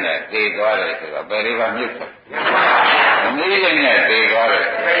စိတ်နဲ့သိသွားတယ်ဆိုတော့ဘယ်လိုပါမြစ်သွားမြေဆိုင်နဲ့သိသွားတယ်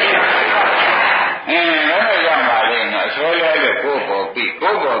ဘယ်လိုကြောင့်ပါလဲနော်အဆွဲရလို့ကိုယ်ပေါ်ပြီး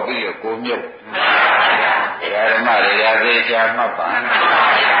ကိုယ်မြုပ် ဓမ္မတွေရာသေးချာမှတ်ပါ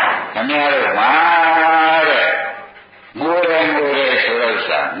ခမည်းတော်မှာတဲ့ငိုတယ်ဆိုတော့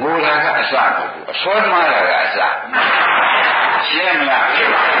စားငိုတာကအစမဟုတ်ဘူးအစွမ်းမှားတာကအစရှင်းမလား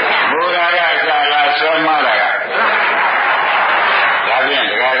ငိုတာကအစလားစွမ်းမှားတာကဒါဖြင့်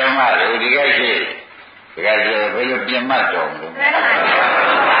ဒကာဓမ္မတို့ဒီကိစ္စဒကာကျဘယ်လိုပြင်မှတ်တော်မလို့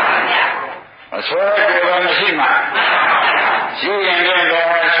အစွဲကိုယ်မရှိမှရှိရင်လည်း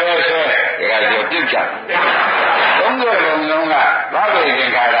ဆွဲဒကာကျပြုတ်ကြသုံးရပုံလုံးကဘာဝေသ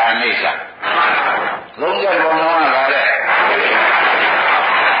င်္ခါရအိဋ္ဌာသုံးရပုံလုံးကပါတဲ့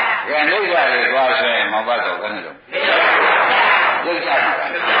ကဲအိဋ္ဌာတွေသွားဆွဲမပတ်တော့ဘယ်နဲ့လို့ပြုတ်ကြမှာ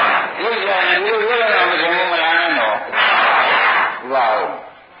ပြုတ်ကြရင်ဒီလိုပြောရတာမထင်ဘူးမလားနော်ဝါ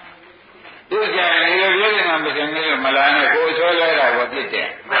ပြုတ်ကြရင်ဒီလိုပြောရတာမထင်ဘူးမလားနဲ့ကိုယ်ဆွဲလဲတာကိုပြစ်တယ်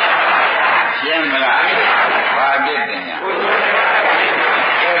ရှင်းမလားဘာပြစ်တယ်ညာ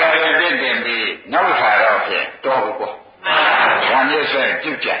အဲ့ဒါလည်းပြစ်တယ်ပြီးနောက်ခါတော့ဖြင့်တော်ဘူးကွာဒါမျိုးဆွဲ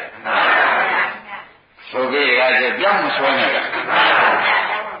ပြုတ်ကြဆိုပြီးကကျပြောင်းမဆွဲနဲ့လား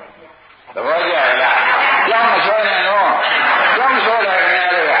သဘောကျလားပြောင်းမဆွဲနဲ့နော်ပြောင်းဆွဲတာခင်ဗျား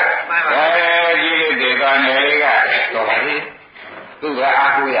တို့ကကြီးလေးဒေသနယ်လေးကတော့ပါလေသူက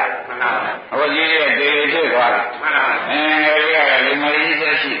အားကိုးရဟောကြီးရဲ့ဒေလေးဖြစ်သွားတယ်ငယ်လေးကလည်းမလေးချ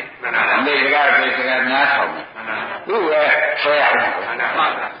က်ရှိမိကပြေစကများဆောင်တယ်သူကဆွဲရအောင်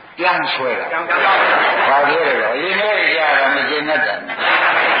ပြောင်းဆွဲတာဘာလို့လဲတော့အရင်ကရတာမကျင်တတ်တယ်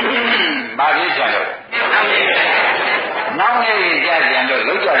ဘာဖြစ်ကြလို့နောက်နေ့ကြာကြံလို့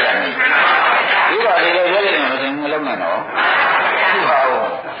လောက်ကြရတယ်ဒီတော့ဒီလိုပြောရင်မသိဘူးလုံးနဲ့တော့ဟုတ်ပါဘူး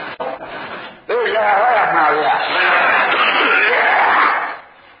တို့ရဟောရမှာဗျာ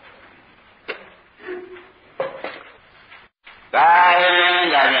ဒါရင်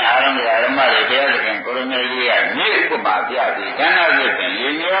ဒါပြန်အာရုံဓမ္မတွေဘုရားသခင်ကိုရမေကြီးကမြေဥပမာပြပြီးကဏ္ဍသစ်ပင်ရ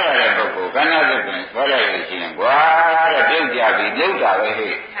င်ရောရတဲ့ပုဂ္ဂိုလ်ကဏ္ဍသစ်ပင်ဆွဲလိုက်လို့ရှိရင်ကွာတဲ့ပြုတ်ကြပြီးပြုတ်တာပဲ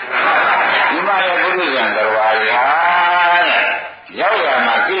ဟဲ့ဒီမှာရပုရိသံတော်ဝါရီဟာတဲ့ရောက်ရ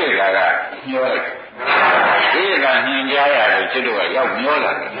မှာကိလေသာကညှောလိုက်ကိလေသာညင်ကြရလို့จิตတို့ကရောက်ညှော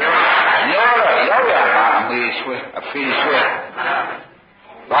လာတယ်ညှောတော့ရောက်ရမှာအမေဆွဲအဖေဆွဲ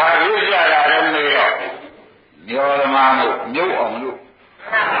ဘာလို့ကြတာလဲမေးတော့ညောဓမ္မမှုမြုပ်အောင်လို့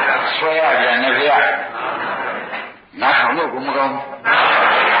ဆွဲရပြန်နေဗျာနားထောင်လို့ကိုမကောင်း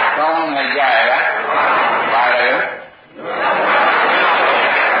ကောင်းနေကြရလားပါလေ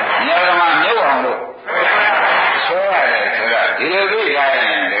ညောဓမ္မမြုပ်အောင်လို့ဆွဲရတယ်ဆိုတော့ဒီလိုသိရရ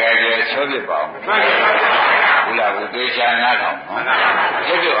င်တကယ်ကျေဆွဲပြပါအောင်ဘုရားကသေချာနားထောင်နော်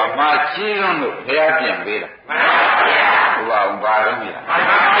အဲ့ဒီအမှားကြီးလုံးလို့ဘုရားပြင်ပေးတာဘုရားဘာလို့မ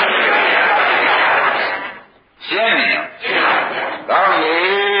လဲရှင်းနေရောကောင်းပြီ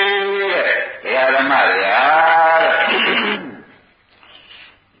တဲ့ဘုရားဓမ္မရာ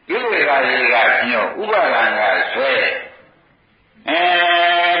ကိလေသာတွေကညှောဥပါဒံကဆွဲ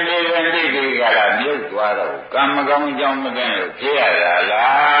ဒီရင်တိတိကလာမြုပ်သွားတော့ကံမကောင်းကြောင်းမသိလို့ဖြစ်ရတာ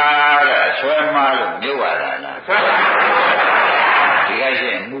လားတဲ့ဆွဲမလို့မြုပ်ရတာလားဒီကရှိ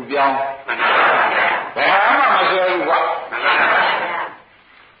ရင်မူပြောင်းဘယ်ဟာမှမဆွဲဘူးကွာ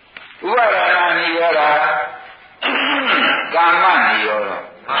ဥပါဒနာနိရောဓကာမနိရောဓ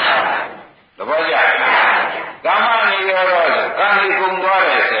သဘောကျကာမနိရောဓဆိုကံကြီးကုံသွားတ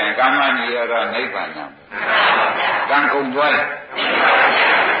ယ်ဆိုရင်ကာမနိရောဓနိဗ္ဗာန်ကံကုံသွားတယ်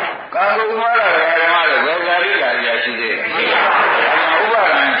ကံကုံသွားတယ်ဓမ္မတွေဝေဇာတိလာရရှိသေးတယ်ဥပါ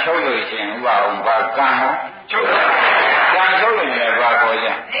ဒံချုပ်လို့ရှိရင်ဥပါအောင်ဘာကံဟောချုပ်ကံချုပ်ရင်လည်းဘာခေါ်ကြ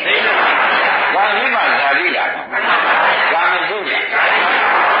ကံကြီးမှဇာတိလာကံမရှိဘူး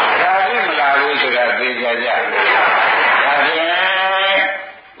ဇာတိမလာဘူးဆိုတာသိကြကြဒါဖြင့်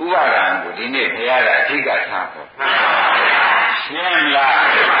ဥပါဒံကိုဒီနေ့ဘုရားကအဓိကထားဖို့ရှင်းလား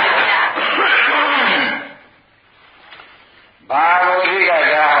ဘာလို့အဓိက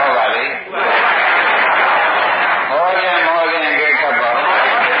ထားဟောပါလဲဟောရင်ဟောရင်ကြက်ခတ်ပါအဲ့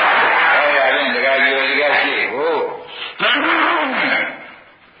ဒါရင်တကယ်ကြိုတကယ်ရှိဟုတ်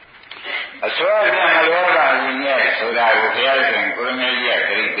အစွဲပြန်မလို့ပါရင်ရဲ့ဆိုတာကိုဘုရားရှင်ကိုရမေကြီးက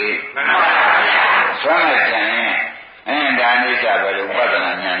တိပေးဆွမ်းလိုက်ကြရင်ဒါနိစ္စပဲလို့ဝိပဿ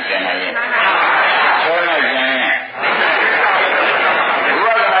နာဉာဏ်သင်လာရင်ဆွမ်းလိုက်ကြရင်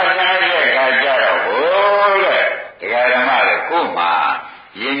ဝိပဿနာဉာဏ်ရဲ့ခါကြတော့ဟိုတဲ့တရားဓမ္မတွေကိုမှ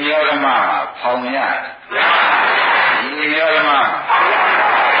ရင်မျောဓမ္မမှာဖောင်ရရင်မျောဓမ္မမှာ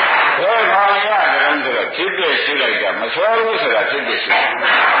ဘယ်ဖောင်ရတယ်ဆိုတော့ဖြစ်ဖြစ်ရှိလိုက်ကြမဆွဲဘူးဆိုတာဖြစ်ဖြစ်ရှိ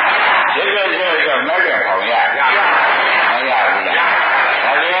ဖြစ်ဖြစ်ရှိလိုက်တော့မကဖောင်ရမရဘူးလား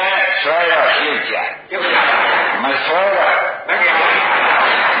ဒါပြန်ဆွဲရဖြစ်ကြမဆွဲတော့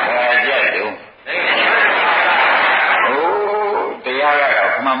ကြက်တုံးဟိုတရားက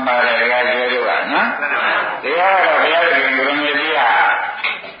တော့မှန်ပါတယ်ကကျေတို့ကနော်တရား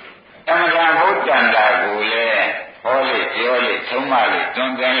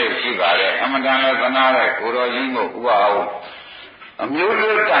တန်လေးရှိပါတယ်အမှန်တန်လည်းသနာတဲ့ကိုတော်ကြီးကိုဥပအောင်အမျိုး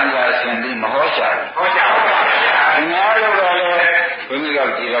မျိုးတန်ရာရှင်ပြီးမဟောချဘူးဟောချပါဗျာခင်ဗျားတို့ကလည်းဘုန်းကြီး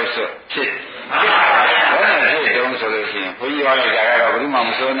တို့ကြည်တော့ဆိုဖြစ်ဘယ်နဲ့ဖြစ်တုံးဆိုလို့ရှိရင်ဘုန်းကြီးဟောလိုက်တာကတော့ဘယ်သူမှမ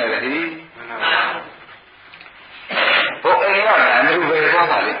စိုးနဲ့လေဒီဘုအိမ်ကလည်းသူပဲသွား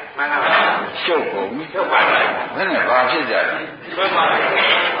ပါလေရှုပ်ကုန်ရှုပ်ပါဘယ်နဲ့ဘာဖြစ်ကြလဲဆွဲပါ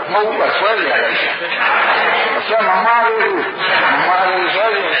မဟုတ်ပါဆွဲရလိုက်အဆွဲမမားဘူးမမားဘူးဆွဲ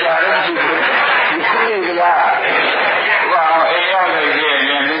ရရှာတယ်ရှိဘူးဒီကလားဘာအိမ်ရောက်လို့ရှိ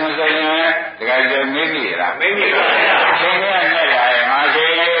ရင်ဒီမဆိုင်ရင်တခါကျမင်းကြီးလားမင်းကြီးပါရှင်ရနဲ့လာရင်ငါရှင်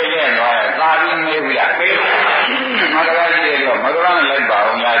လေးရဲ့တော့သာပြီးမေးဘူးလားမေးပါမတော်ကြည့်တော့မတော်လိုက်ပါ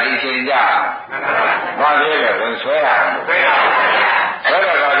အောင်ညာဒီချိန်ကြဘာလဲလဲဆွဲရအောင်ဆွဲရအောင်ဆွဲ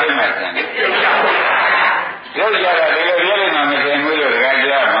တော့ဘာဖြစ်မှဆင်တယ်ရုပ်ကြတာဒီလိုရုပ်လည်းမဆင်ဘူးလို့တခါ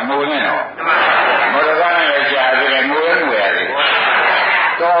ကျမမိုးနဲ့တော့မတော်ကလည်းကြာတယ်ငိုရငိုရတယ်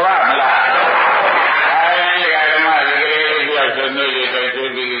တော်ပါမလားအဲဒီကဓမ္မဒီကလေးပြောဆွေးနွေးရတဲ့သူ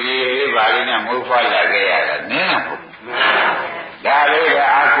ဒီဘာလေးနဲ့မိုးဖွာလာခဲ့ရတာနင်းတော့ဒါလေးက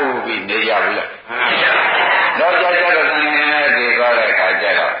အခုပြီးနေကြဘူးလားတော့ကြကြတော့နေနေဒီသွားတဲ့အခါကျ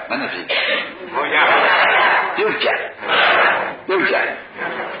တော့မနှဖြစ်ဘူးဟုတ်ရပါဘူးပြုတ်ကြ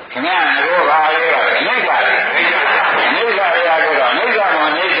ခင်ဗျားတို့ဘာလေးပါလဲအိဋ္ဌာလေးအိဋ္ဌာရကတော့အိဋ္ဌာမှာ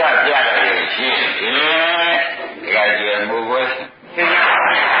အိဋ္ဌာပြရတယ်ရှိရင်ဒီကကျွေမိုးပွဲအိဋ္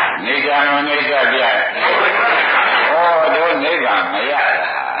ဌာမှာအိဋ္ဌာပြဟောတို့နိဗ္ဗာန်မရတာ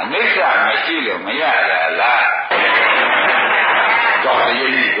အိဋ္ဌာမရှိလို့မရတာလားတော့ရ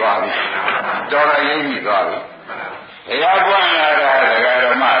ည်ကြီးသွားပြီတော်ရည်ကြီးသွားပြီတရားပွင့်လာတာဒကာဓ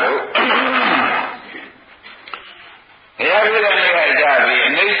မ္မတို့တရားပြတဲ့နေ့ကကြပြီ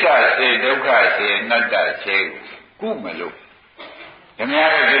အနိစ္စစေဒုက္ခစေအနတ္တစေကုမလို့ခင်ဗျား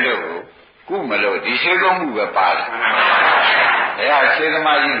ရဲ့စိတ်တို့ကိုကုမလို့ဒီစေကုမှုပဲပါတယ်တရားစေသ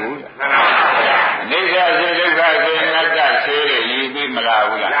မားကြီးကိုအနိစ္စစေဒုက္ခစေအနတ္တစေတွေရည်ပြီးမလား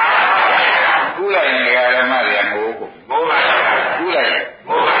ဘူးလားကုလိုက်ရင်ဓမ္မတွေငိုးကိုမိုးပါကုလိုက်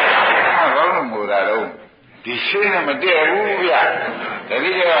မိုးပါဟာဘာလို့ငိုတာတော့ဒီရှင်းနဲ့မတည့်ဘူးဗျတ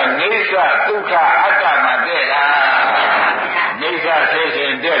တိယကနေသဒုက္ခအတ္တမှာတည့်တာနေသဆေးစ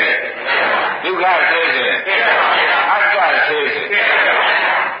ဉ်တည့်တယ်ဒုက္ခဆေးစဉ်အတ္တဆေးစဉ်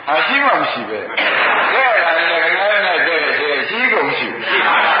အရှိမရှိပဲတည့်တာလည်းငါးနဲ့တည့်တယ်ဆိုရှိကုန်ရှိ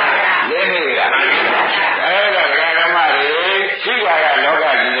လင်းနေတာအဲ့ဒါဓမ္မတွေရှိတာကလောက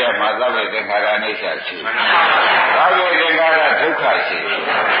ကြီးရဲ့မှာသဗ္ဗေသင်္ခါရအိဋ္ဌာရှိသဗ္ဗေသင်္ခါရဒုက္ခရှိ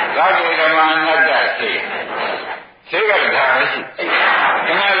သဗ္ဗေဓမ္မအနတ္တရှိဆေးကဒါမရှိခင်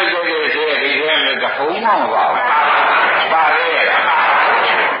ဗျားတို့ပြောလို့ဆေးဒီထဲမှာတဟုံးမှမပါဘူးပါလေရတာဒါ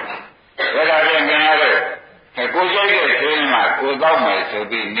ကြပြန်ခင်ဗျားတို့ကိုကြိုက်တဲ့ဆေးမှာကိုတော့မယ်ဆို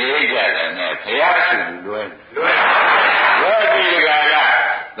ပြီးနေကြတယ်နဲ့ဘုရားရှိလွယ်ပြီးကြတာ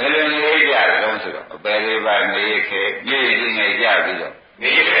ဘယ်လိုနေကြတယ်ဆိုတော့အပယ်လေးပါနေခဲ့နေနေကြပြီးတော့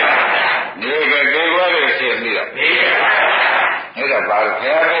နေခဲ့ကေဝရရှိပြီးတော့အဲ့တော့ဘာလို့ဘု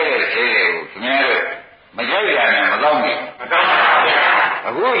ရားရဲ့ဆေးတွေကိုခင်ဗျားတို့မကြိုက်ရနဲ့မတော့ဘူးမတော့ပါဘူးအ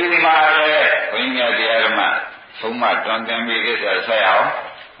ခုဒီမှာလည်းဘုန်းကြီးတရားဓမ္မသုံးမတွန်တင်ပြီးကိစ္စဆက်အောင်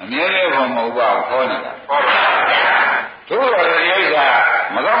အမြဲတမ်းဘုံမဟုတ်ပါဘူးခေါ်နေတာဟုတ်ပါဘူးတို့တော်ရဲ့ဥစ္စာ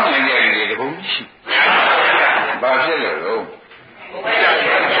မတော့နိုင်တဲ့လူတွေတခုရှိဘာဖြစ်လို့လဲ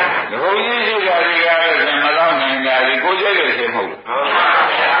ဒီဘုန်းကြီးရှိတာဒီကားလည်းမတော့နိုင်တာဒီကိုကျဲတယ်ရှင်းမဟုတ်ဘူး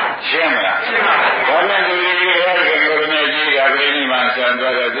ရှင်းမလားရှင်းပါဘူးဘာလဲသူကြီးရဲ့ကံကိုရနေကြီးကပြိဋိမာဆံ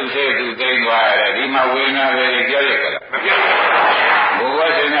သွားတယ်သူစိတ်သူသိမ်းသွားရတယ်ဒီမှာဝေဒနာတွေပြောရကြလားမပြောဘူးဘု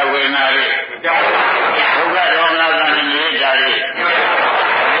ရားရှင်ရဲ့ဝေဒနာတွေမပြောဘူးဒုက္ခဒေါမနသံနေကြတယ်ဒီ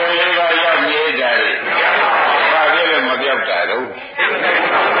လိုရောက်နေကြတယ်ဘာဖြစ်လို့မပြောတာတော့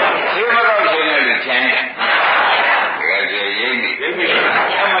ဒီမတော့ရှင်ရဲ့လူချမ်းတယ်တကယ်ရင်းနေ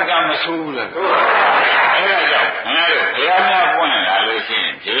အမှန်ကမဆိုးဘူးလားအဲ့ဒါကြောင့်ငါတို့ဘုရားများပွင့်လာလို့ရှိရ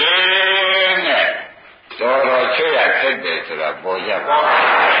င်ဒီနဲ့တော်ချွတ်ရခက်တယ်ဆိုတာပေါ်ကြပါ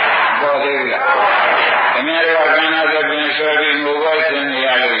ပေါ်သေးဘူးလားခင်ဗျားတို့ကကံနာသဖြင့်ဆိုပြီးငိုဝဲဆင်းနေရ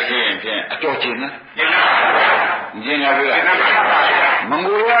လို့ရှိရင်ဖြင့်အတော်ကျင်နော်ကျင်ပါဘူးလားမ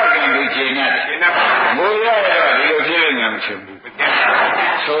ငိုရကံကိုကျင်ရတယ်ငိုရတော့ဒီလိုဖြစ်နေမှမချင်ဘူး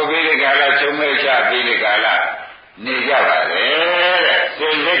ဆိုပြီးဒီကလာချုံမဲ့ချပြီးဒီကလာနေကြပါလေတဲ့စိ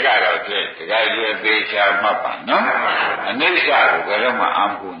တ်လက်ကတော့ဖြင့်တခါကျွေးသေးချာမှတ်ပါနော်အနိစ္စကိုဘယ်တော့မှအာ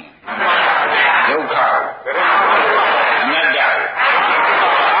မကုန်နဲ့ဒုက္ခကိုအနတ္တ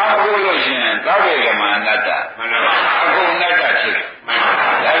အာမကုန်လို့ရှိရင်သဗ္ဗေဓမ္မအနတ္တအကုန်အနတ္တဖြစ်တယ်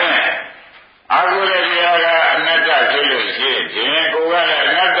ဒါဖြင့်အာဟုရတရားကအနတ္တဖြစ်လို့ရှိရင်ကိုယ်ကလည်းအ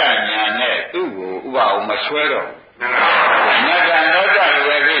နတ္တညာနဲ့သူ့ကိုဥပအောင်မဆွဲတော့အနတ္တလို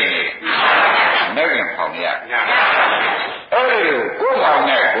ပဲသိနေမကင်ဖောင်ရအဲ့ဒီကိုယ်ဖောင်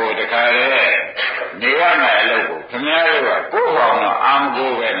နဲ့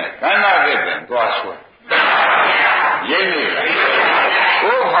ကန္နာတဲ့ပြန်သွားဆွဲရင်းနေလား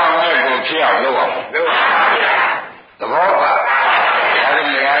ကိုယ်ဖောင်နဲ့ကိုဖြစ်အောင်လုပ်အောင်သဘောပါဒါကြင်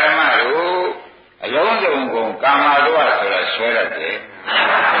ဓမ္မတို့အလုံးစုံကုန်ကာမတို့ဆိုတာဆွဲရတယ်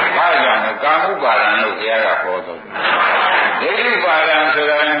ဘာကြောင့်လဲကာမုပါဒံလို့ဘုရားကဟောတော်ဒိဋ္ဌိပါဒံဆို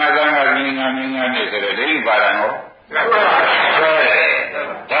တာငါကငါမြင်နေဆိုတော့ဒိဋ္ဌိပါဒံကိုဆွဲတယ်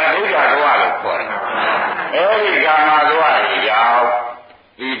ဒါဒုက္ခတို့လို့ခေါ်တယ်အဲဒီကာမတို့ကြောင့်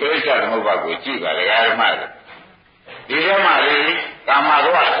ဒီဒိဋ္ဌိသမုပ္ပါကိုကြည့်ပါလေဓမ္မတို့ဒီထဲမှာလေကာမ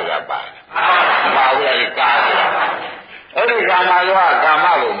တို့ဆိုတာပါတယ်ဘာလို့လဲကာဆိုတာအဲ့ဒီကာမတို့ကာမ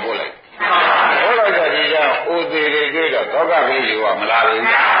ကိုပို့လိုက်ဘုရားကဒီကြောင့်ဥသေးတွေတွေ့တော့ဒုက္ခပိစီကမလာဘူး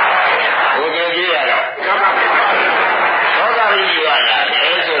ဥသေးကြီးရတော့ဒုက္ခပိစီကလာတ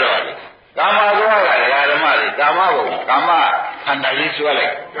ယ်ဆိုတော့ကာမတို့ကဓမ္မတွေကာမဘုံကာမခန္ဓာကြီးဆွဲလို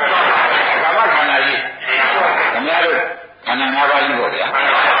က်ကာမခန္ဓာကြီးခင်ဗျားတို့ခန္ဓာ၅ပါးကြီးပေါ့ဗျာ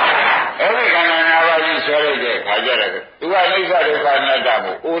အဲ့ဒီခန္ဓာ၅ပါးကြီးဆွဲလိုက်တဲ့ခါကျတော့သူကအိဋ္ဌဒုက္ခအနတ္တ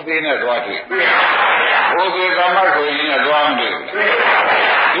ကိုဥသေးနဲ့သွားတွေ့ဥသေးကာမကိုရင်းနဲ့သွားမတွေ့ဘူး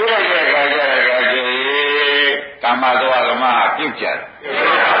ဒီလိုတဲ့ခါကျတော့ကာမသောကမပြုတ်ကြတယ်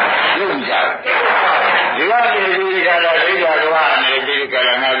ပြုတ်ကြတယ်ဒီကနေဒီကလာဒိဋ္ဌသောအနေပြီးက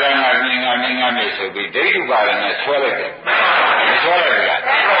လာငါသံဃာမြင်ငါမေဆိုပြီးဒိဋ္ဌိပါဒနဲ့ဆွဲလိုက်တယ်ဆွဲလိုက်လား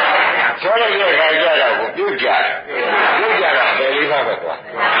ဆွဲလိုက်တဲ့ခါကျတော့ကိုပြုတ်ကြတယ်ပြုတ်ကြတော့ဘယ်လေးပါပဲကွာ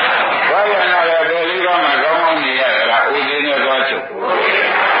ဘာရနာလဲဘယ်လေးပါမှကောင်းကောင်းနေရတာလားဦးစင်းနဲ့သွားချုပ်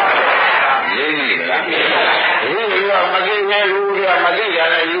ရင်းနေလားဒီလိုမကြည့်နဲ့လူတွေကမကြည့်ကြ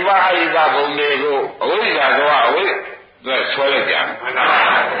နဲ့ယူပါအယူပါဘုံတွေကိုအဝိဇ္ဇာသောအဝိသူဆွဲလိုက်ကြတယ်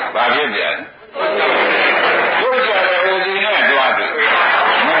ဘာဖြစ်ပြန်ဘုရားရဲ့ဦးစီနဲ့တွားတယ်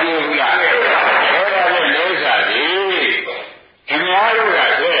မကြည့်ဘူးလားအဲ့ဒါနဲ့လိစ္ဆာကြီးခင်ဗျားတို့က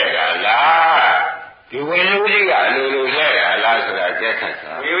ဆွဲတာလားဒီဝင်လူကြီးကအလိုလိုလဲတာလားဆိုတာကြက်ခတ်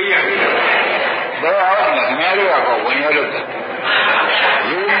တာရိုးရပြီဘယ်အောင်လဲခင်ဗျားတို့ကတော့ဝင်ရလို့တယ်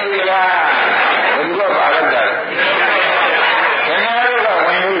ယူနေလားဘယ်လိုပါလဲခင်ဗျားတို့ကဝ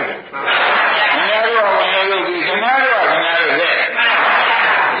င်လို့ခင်ဗျားတို့ကဝင်လို့ဒီခင်ဗျားတို့ကခင်ဗျားတို့လက်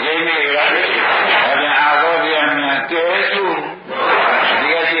ရင်းနေလားဒါပြန်အာသောပြန်မြန်တဲစုဒီ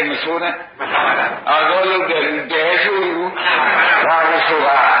ကရှိမဆိုးနဲ့အာသောလုပ်တဲ့တဲစုဘာလို့ဆို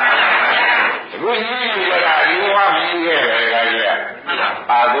တာအခုကြီးကြီးကဒီဝါမကြီးခဲ့တယ်ခါကြီး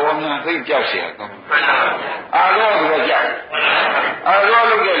အာသောမြန်သိကြောက်เสียကောအာသောကကြောက်အာသော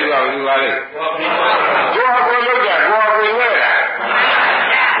လုပ်တဲ့လူကလူပါလေကိုယ်ကိုလုပ်ကြကိုယ်ကိုဝဲတာ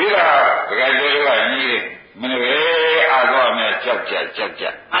ဒီတော့တကယ်ကျေကကြီးတယ်မင်းပဲအာသောနဲ့ကြောက်ကြတကယ်ကျေ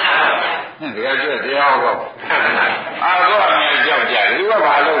တရားဟောအာသောနဲ့ကြောက်ကြဒီက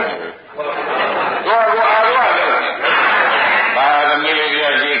ဘာလုပ်နေလဲကိုယ်ကိုအာသောလုပ်နေဘာသမီးလေး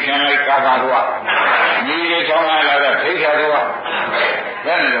ကြီးခင်လိုက်ကာကာတော့ညီလေးထောင်းလာတော့ထိခါတော့ဘ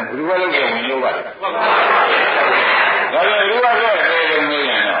ယ်နဲ့ဘယ်လိုလုပ်ကြဝင်လို့ပါလဲဒါပေမဲ့လူကလည်းနေနေ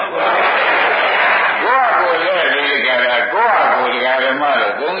ရင်တော့ကိုယ့်ကိုယ်လည်းဒီကရာကိုယ့်ကိုယ်ဒီကရမ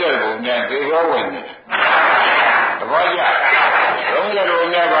လို့30ဘုံနဲ့သေဘောဝင်နေသဘောကျ30ဘုံ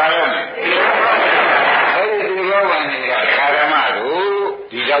နဲ့ပါလို့နေအဲ့ဒီသေဘောဝင်နေတာကာရမတို့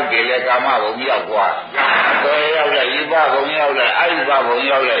ဒီရောက်တယ်လေကာမဘုံရောက်သွားတယ်ရောက်လိုက်ဤဘဘုံရောက်လိုက်အာယုဘဘုံ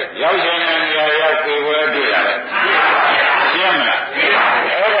ရောက်လိုက်ရောက်ရှင်တဲ့နေရာရောက်သေဘောတွေ့ရတယ်ရှင်းမလား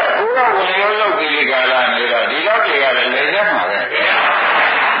အဲ့ဒါကိုယ်ကဝင်ရောလုပ်ပြီးဒီကလာနေတော့ဒီတော့တွေကလည်းလေရက်မှာပဲ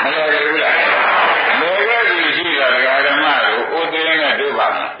မလဲဘူးလားလေရက်ကြီးရှိတာဓမ္မတို့ဥသိင်းနဲ့တွေ့ပါ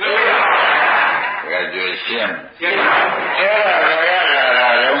မှာဒါကြွရှင်းအဲ့ဒါ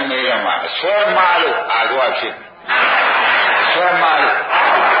တော့နေတော့မှအဆွဲမားလို့အာသွားဖြစ်ဆွဲမားလို့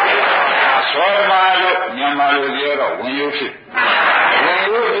မြန်မာလူပြောတော့ဝင်ရုပ်ဖြစ်ဝင်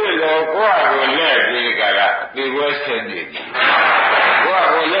ရုပ်ဖြစ်လို့ကိုယ့်အကိုလက်ပြီးကြတာဒီဘွဲဆင်းနေပြီကိုယ့်အ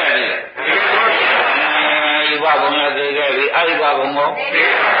ကိုလက်ပြီးဒီဘဘုံရသေးတယ်ဒီအဲ့ဒီဘဘုံကို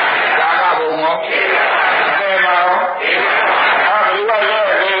ကာမဘုံကိုအဲမှာဒီဘလက်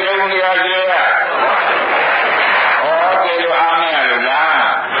ပြီးဒုံရသေးရဩတေလိုအားမရလို့လား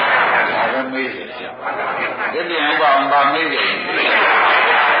ဒါပဲမေးစီရှင်းဒီပြန်ဘာမေးစီ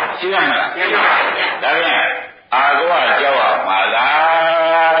ရှင်းရမလားဒါပြန်အာသောကြောက်ရမှာ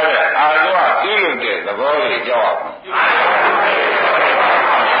လားတဲ့အာသောပြုလုပ်တဲ့သဘောတွေကြောက်ရ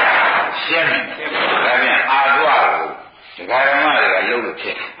ရှင်းဒါပြန်အာသောကိုဒကာရမတွေကလှုပ်လို့ဖြ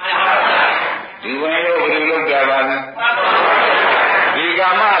စ်ဒီဝင်လို့ဘယ်လိုလုပ်ကြပါလဲဒီကာ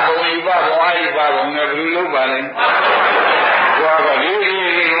မဘုံဤဘဘုံအာယိဘဘုံနဲ့ဘယ်လိုလုပ်ပါလဲကိုယ်ကဒီ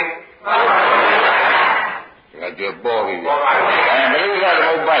ဒါကြပေါ်ပြီဘယ်လိုလဲသ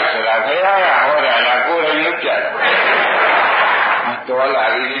မုပ္ပါဆိုတာခရရဟောတာလားကိုယ်လည်းလုပ်ကြတယ်တော်လာ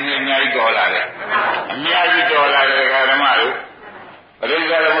ပြီဒီနေ့အများကြီးတော်လာတယ်အများကြီးတော်လာတယ်ဓမ္မတို့ ပရိစ္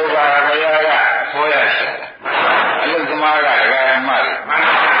ဆေသမုပ္ပါဒဘုရားကဟောရရှာတာအလုသမားကဒကာရမတွေ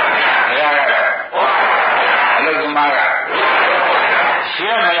ဘုရားကတော့အလုသမားကရှ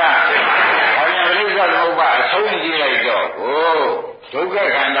င်းမလားဒါပြန်ပရိစ္ဆေသမုပ္ပါအဆုံးကြည့်လိုက်တော့ကိုဒုက္ခ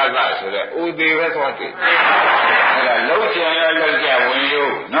ခန္ဓာကဆိုတဲ့ဥသေးပဲသွားတယ်အဲ့ဒါလုံးချင်လည်းလုံးကြဝင်ရု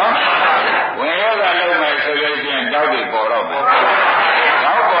ပ်နော်ဝင်ရုပ်ကလုံးမယ်ဆိုလို့ရှိရင်တောက်တွေပေါ်တော့မယ်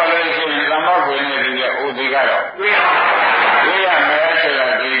တောက်ပေါ်လို့ရှိရင်သမတ်ဝင်နေပြီးတဲ့ဥသေးကတော့တွေ့ရမယ်ဆိုတာ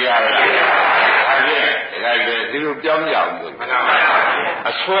သိကြပါလားဒါဖြင့်ဒါကြည့်ဒီလိုပြောင်းကြအောင်လို့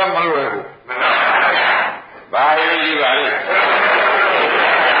အဆွဲမလွယ်ဘူးဘာရေးကြည့်ပါလဲ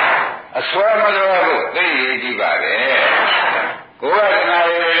အဆွဲမလွယ်ဘူးသိရေးကြည့်ပါလေကိုယ်ကတဏှာ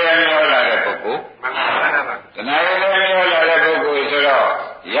ရည်လည်းမျောလာတဲ့ပုဂ္ဂိုလ်တဏှာရည်လည်းမျောလာတဲ့ပုဂ္ဂိုလ်ဆိုတော့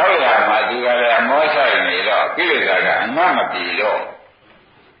ရောက်ရမှာသူကလည်းအမောဆိုင်နေတော့ကိလေသာကအမှတ်မပြေတော့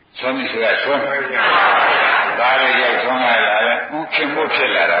ဆွမ်းဆိုရဆွမ်းဒါလေးရောက်ဆွမ်းရလာတယ်ခင်ဖို့ဖြ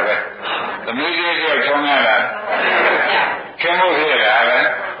စ်လာတာပဲသမီးလေးတယောက်ဆွမ်းရလာခင်ဖို့ဖြစ်လာတယ်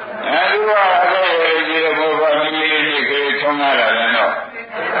အဲဒီကတော့အဲ့ဒီကြီးတဲ့ဘုရားမင်းလေးကြီးကဆွမ်းရလာတယ်တော့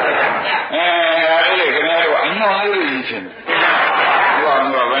ဒါလေးခင်ဗျားတို့အမှန်လေးကြီးချင်းဘာ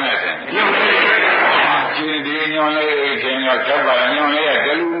လို့ဘယ်နဲ့ဆင်းဒီညောင်းလေးခင်ဗျားကပ်ပါညောင်းလေးက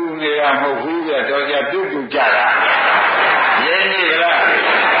လူနေတာမဟုတ်ဘူးပြတော့ကြပြုတ်ပြုတ်ကြတာရင်းနေလား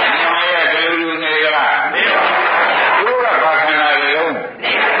ညောင်းလေးကလူနေလားဘုရားဘာခန္ဓာတွေလုံး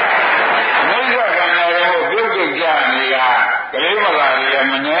မိစ္ဆာခန္ဓာတွေကိုပြုတ်ပြုတ်ကြနေတာကလေးမလာလည်း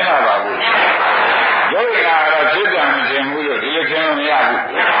မနှဲလာပါဘူးရုပ်ရာတော့ဖြစ်ကြမခြင်းဘူးလို့ဒီလိုထင်လို့မရဘူး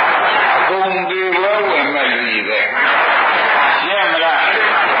အကုန်ဒီဘဝဝင်မဲ့လူကြီးပဲရှင်းမလား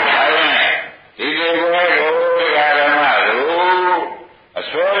ဒီဒီဘဝကိုဓမ္မတို့အ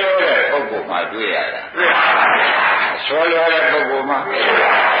စွဲရောတဲ့ပုဂ္ဂိုလ်မှတွေ့ရတာအစွဲရောတဲ့ပုဂ္ဂိုလ်မှဒါဖြ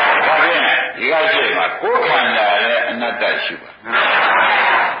င့်ဒီကရှိမှာကိုယ်ခန္ဓာရဲ့အနတ္တရှိပါ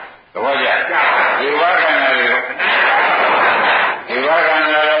သဘောကျဒီဝခန္ဓာတွေကိုဒီဝခန္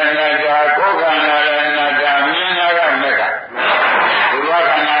ဓာရဲ့အနတ္တကိုယ်ခန္ဓာရဲ့အနတ္တမြင်တာကမက်ကဒီဝ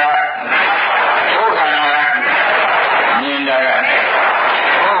ခန္ဓာကကိုယ်ခန္ဓာကမြင်တာက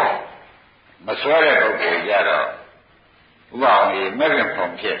မစွဲတဲ့ပုဂ္ဂိုလ်ကြတော့ဥပအောင်ကြီးမဂ္ဂင်ဖော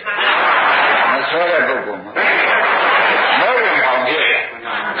င်ဖြစ်မစွဲတဲ့ပုဂ္ဂိုလ်မဂ္ဂင်ဖောင်ဖြစ်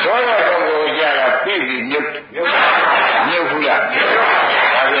စွဲတဲ့ပုဂ္ဂိုလ်ကြတော့ပြီးပြီးမြုပ်ဘူးလားဒါ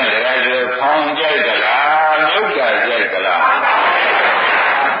ဖြင့်တကယ်ဆိုဖောင်ကြိုက်သလားမြုပ်တာကြိုက်သလား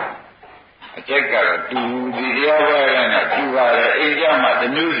အကျက်ကတော့တူဒီတရားပဲနဲ့တူပါတယ်အိမ်ကြမှာတ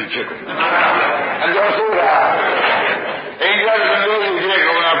မျိုးစီဖြစ်ကုန်အကျော်ဆိုတာအိမ်ကြတမျိုးစီဖြစ်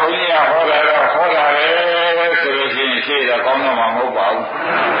ကုန်တာဘုန်းကြီးကဟောတာတော့ဟောတာပဲဆိုလို့ရှိရင်ရှေ့တော့ကောင်းတော့မှာမဟုတ်ပါဘူး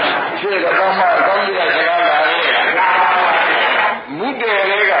ရှေ့တော့ကောင်းမှကောင်းကြီးကစကားလာလေမူတယ်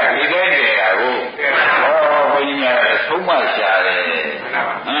လေးကဒီတိုင်းတယ်တာကိုဟောဘုန်းကြီးကဆုံးမရှာတယ်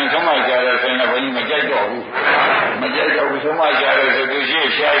ဆုံးမရှာတယ်ဆိုရင်ဘုန်းကြီးမကြိုက်တော့ဘူးမကြိုက်တော့ဘူးဆုံးမရှာတယ်ဆိုသူရှေ့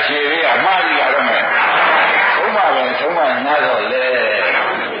ရှာရှည်လေးကမှားကြည့်ရတော့မယ်ဆုံးမပဲဆုံးမနားတော့လေ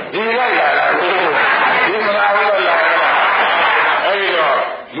ဒီလိုက်လာတာကိုဒီမလာဘူးတော့လာတော့အဲဒီတော့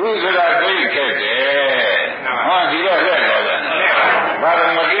လူဆိုတာသိခဲ့တယ်ဟောဒီတော့လက်တော့တယ်ဘာ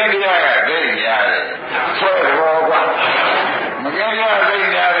လို့မကင်းတရားကသိများတယ်ဆွဲဘောကမကင်းတရားသိ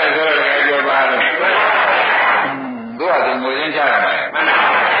များတယ်ဆိုတော့လည်းပြောပါတယ်သူကဒီငွေရင်းချရမယ်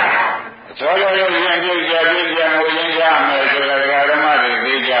ကျော်ကျော်ရရင်ပြုတ်ကြပြုတ်ကြငွေရင်းချမယ်ဆိုတော့ဓမ္မတွေ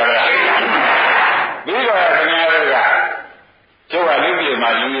သိကြပါပြီးတော့ခင်ဗျားတို့ကကျုပ်ကလူပြည်မှာ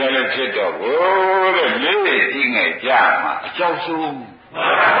လူရလည်းဖြစ်တော့ဘိုးတဲ့လေးကြီးငယ်ကြမှာအကြောက်ဆုံး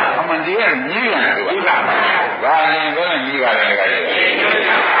အမှန်တရားမြည်ရတယ်ကွာဘာရင်ဘယ်နဲ့မြည်ရတယ်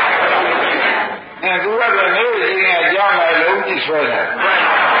ကြည့်သူကတော့နေကြီးငယ်ကြမှာလုံးကြည့်ဆွဲတာ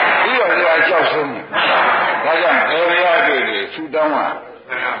ပြီးတော့သူအကြောက်ဆုံးဒါကြောင့်ဘယ်ရတွေ့တွေဆူတောင်းတာ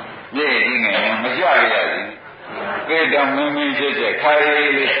မြည်ကြီးငယ်မကြရရဘူးကေတောင်မင်းမင်းဖြစ်တဲ့ခါ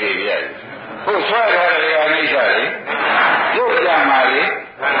လေးလေးသိရရတယ်ဟုတ်ဆွဲထားတဲ့အိဋ္ဌာလေရုပ်ကြမှာလေ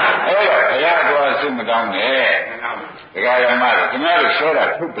အဲ့တော့ဘုရားတော်ဆုမတောင်းနဲ့ဒကာရမတို့ခင်ဗျားတို့ဆွဲတာ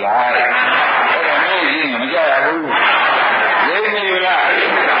ထုတ်ပလိုက်အဲ့ဒါမျိုးကြီးမကြရဘူးရင်းနေလားအဲ့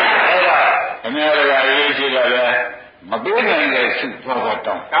တော့ခင်ဗျားတို့ကရေးကြည့်တော့လေမပေးနိုင်တဲ့ဆုတော်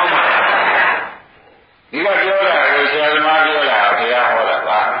တောင်းပါဒီကပြောတာကိုဆရာသမားပြောတာဘုရားဟောတာ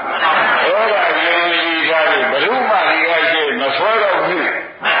ပါဟောတာကြီးကြီးသားပြီးဘယ်သူမှဒီကရှိမဆွဲတော့ဘူး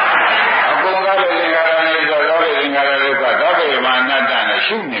အကုန်ကားတဲ့သင်္ကာရနဲ့တော့သောတဲ့သင်္ကာရဒုက္ခသောဗေမာအနတ္တနဲ့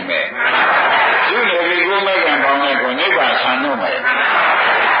ရှုနေမယ်ရှုနေပြီးကိုယ်မဲ့ကံပေါင်းတဲ့ကိုနိဗ္ဗာန်ဆံတော့မယ်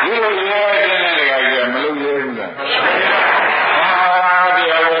ဒီလိုရဲတဲ့တကယ်ကြီးမလုပ်ရဘူးလားတ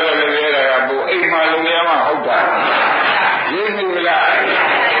ရားဝဲလို့ရဲတာကဘုအိမ်မှာလုံရမှဟုတ်တာရင်းနေလား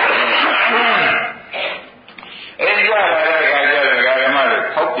အိမ်ကြလာတဲ့အခါကျတော့ဓမ္မ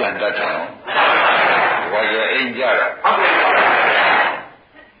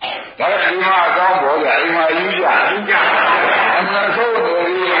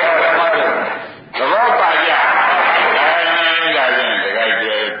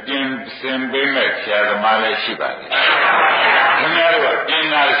ရှိပါလေခင်ဗျားတို့ကပြင်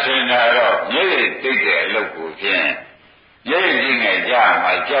နာဆင်တာတော့မြေကြီးတိတ်တဲ့အလုပ်ကိုဖြင့်မြေကြီးငယ်ကြ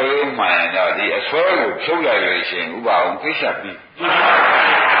မှာကြောက်ရွံ့မှန်တော့ဒီအစွဲကိုဖြုတ်လိုက်လို့ရှိရင်ဥပအောင်သိချက်ပြီး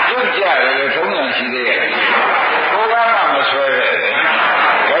ပြုတ်ကြတယ်လို့သုံးရရှိသေးရဲ့ကိုယ်ကမှမဆွဲတဲ့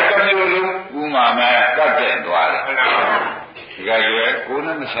ဘယ်တစ်မျိုးလုံးဥမာမဲ့ကတ်တဲ့သွားတယ်ဒီကကျွဲကိုယ်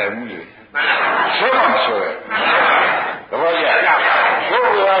နဲ့မဆိုင်ဘူးလေဆွဲမှမဆွဲသဘောကျကိုယ်က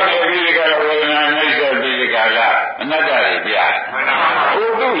နေပြီးဒီကရဝေဒနာနှိစ္စပြီးဒီကလာအနတ္တတွေပြကို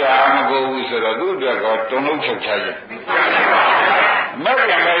ယ်တို့ရာမကိုဘူးဆိုတော့သူ့အတွက်ကောတုံလုံးချုပ်ချခြင်းမက်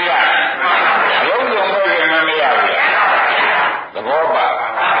ပြန်မရအလုံးစုံမက်ပြန်မရဘူးသဘောပါ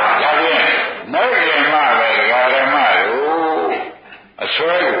ဒါဖြင့်မက်ပြန်မှပဲဒကာရမတို့အ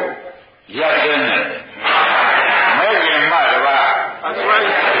စွဲကိုရပ်စင်းတယ်မက်ပြန်မှတပါအစွဲ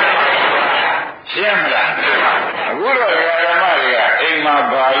ရှင်းမလားအခုတော့ဒကာရမတွေကအိမ်မှာ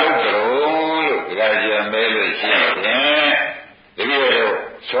ဘာလုပ်ကြလို့ဒကာကျန်မဲလို့ရှင်းတယ်တကယ်တော့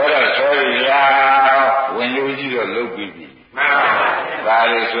ဆောရဆောရရာဝင်လူကြီးတော့လုပ်ပြီးပြီဘာ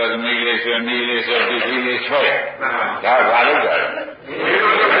လို့ဆိုသမီးလေးဆိုမိလေးဆိုပစ္စည်းလေးဆွဲဒါဘာလို့ကြလဲ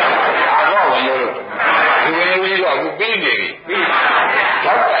အတော့ဝင်လို့ဒီဝင်လူကြီးတော့အခုပြီးနေပြီ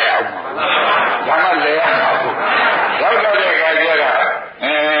ရောက်ကြရအောင်ဒါမှလဲရမှာဘူးရောက်တော့တဲ့အခါကျတော့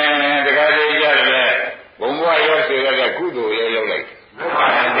တခါတည်းကြတယ်ဘုံဘွားရောက်စေရတဲ့ကုသိုလ်လေးလုပ်လိုက်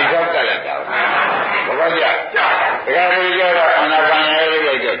ဒီတော့တက်လိုက်တာဘာကြတခါတည်းကြတော့အနာပါနလေး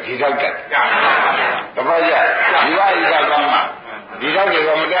လိုက်တော့ဒီတော့တက်တပည့်ကြဒီပါဤကကောင်းမှာဒီတော့ဒီက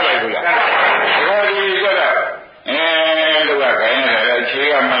မတက်လိုက်ဘူးလားတခါတည်းကြတော့လူကခိုင်းရတယ်ခြေ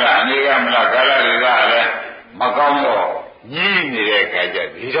ကမလားအနေကမလားကာလတွေကလည်းမကောင်းတော့ကြီးနေတဲ့ခါကျ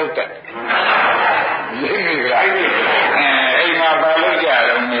ဒီတော့တက်ရင်းနေကြလားအိမ်မှာဘာလို့ကြ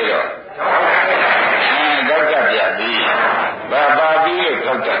တော့နေတော့တော့ကြပြပြီဘာပြီးလို့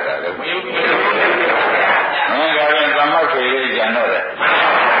ထောက်တတ်တာလဲဒါရင်သမတ်ခေလေးကြံတော့တယ်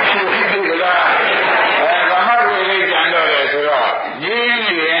ဒီကလားသမတ်ခေလေးကြံတော့တယ်ဆိုတော့ကြီး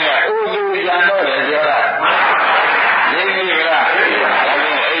ရင်ကဥစုကြံတော့တယ်ပြောတာရင်းနေကြလားဒါရ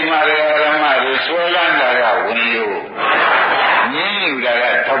င်အိမ်မှာဓမ္မတွေဆွဲလန်းတာကဝင်ယူငင်းယူတာက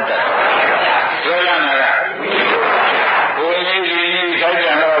ထောက်တတ်ဆွဲလန်းတာကကိုယ်ကြီးကြီးထောက်ကြ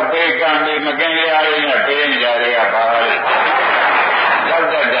တော့ပေကံပြီးမကင်ရရနဲ့ပေးနေကြတယ်ကဘာလဲထောက်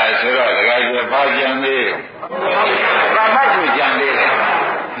တတ်တာဆိုတော့တကယ်ကြီးဘာကြံသေးဘာမှကိုကြံသေးတယ်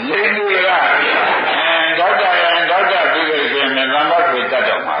ရင်းနေကထောက်တတ်ရင်ထောက်တတ်ပြီးလို့ရှိရင်သမတ်ကိုတတ်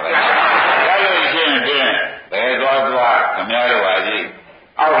တော့မှာပဲဒါလို့ရှိရင်ဖြင့်ဘယ်သွားခင်ဗျားတို့ဟာကြီး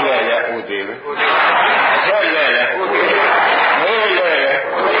အောက်လဲရဥသေးပဲအထက်လဲရဥသေးမေးလဲရ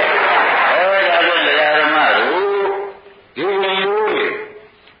ဒါဖြင့်ဒကာဓမ္မတို့ဒီဝင်လူ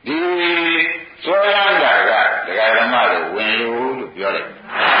ဒီစွဲရမ်းတာကဒကာဓမ္မတို့ဝင်လူလို့ပြောတယ်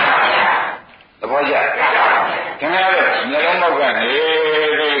သဘောကျခင်ဗျားတို့ညလုံးမောက်ကနေ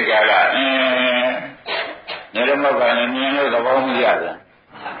ဒီကလာညလုံးမောက်ကနေမြင်လို့သဘောမကျဘူး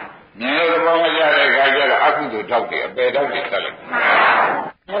မြင်လို့သဘောမကျတဲ့အခါကျတော့အကုသိုလ်ထောက်တယ်အပေထောက်တယ်တက်လိုက်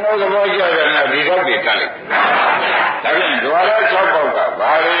မြင်လို့သဘောကျတယ်နဲ့ဒီထောက်တယ်တက်လိုက်ဒါပြန်ဒွါရ6ပေါက်က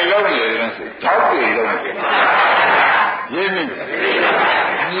ဘာတွေလုံးနေလဲဆိုထောက်တယ်လုံးတယ်ရင်းနေ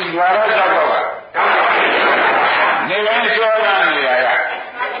ဒီဒွါရ6ပေါက်ကနေတိုင်းကျော်လာနေတာက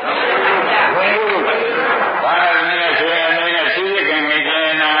ဝင်လို့ဘာနဲ့ဆိုရင်အနေနဲ့ရှိရခင်ခင်ကျ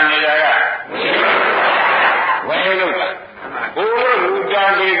င်းနာနေတာကဝင်လို့ဘိုးတို့လူတ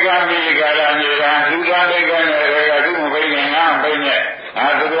န်ပေကံမိကလာနေတာလူတန်ပေကံတွေကသူ့မပိနေငါမပိနေ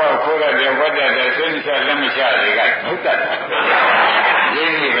သူတို့ခိုးရတယ်ဝတ်တယ်ဆွေးနွေးချက်လက်မချတွေကဟုတ်တတ်တယ်ရ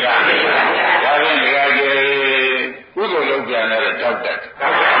င်းနေကြလားဒါဖြင့်ဒီကကြီးကုသိုလ်လုပ်ပြန်တဲ့ထောက်တတ်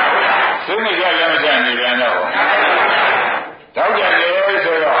ဆွေးနွေးချက်လက်မချနေပြန်တော့ထောက်ကြတယ်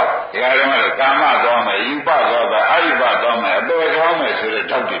ဆိုတော့ဒီကရုံးကကာမသွားမယ်ယူပသွားမယ်အယူပသွားမယ်အပေသွားမယ်ဆိုတဲ့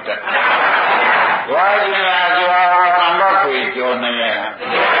ထောက်တတ်သွားခြင်းလားသွားကံဘခွေကျော်နေရ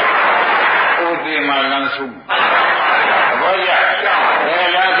ဥတိမလန်းစုဘောရဘယ်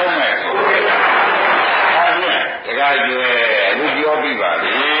လားသုံးမယ်ဒါဖြင့်တခါကျွဲအခုပြောပြပါ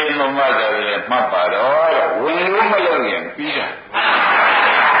ပြီမမတော်လည်းမှတ်ပါတော့ဝင်လို့မလို့ရင်ပြီးတာ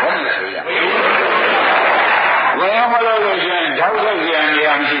ဟုတ်လားဆိုရဝင်မလို့လို့ရှင်ဓာတ်ဆက်ကြံနေရ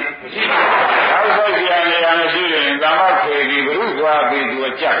မရှိဓာတ်ဆက်ကြံနေရမရှိရင်ကာမခေဒီဘုရုသွားပြီးသူ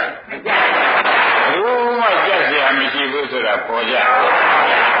ကြက်ဘူးမှကြက်เสียမရှိဘူးဆိုတာပေါ်ကြ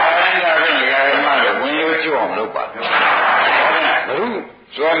အဲဒါဖြင့်ဓမ္မတွေဝင်ရိုးကျွအောင်လုပ်ပါဘုရု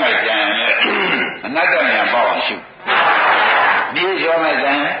စွဲမဲ့ကြံရင်အနတ္တဉာဏ်ပေါ့အောင်ရှုဒီစွဲမဲ့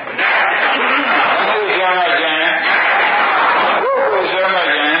ကြံဘုစွဲမဲ့ကြံဘုစွဲမဲ့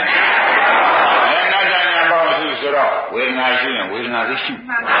ကြံအနတ္တဉာဏ်ပေါ့အောင်ရှုဆိုတော့ဝေဒနာ နာရှိရင်ဝေဒနာသိရှိ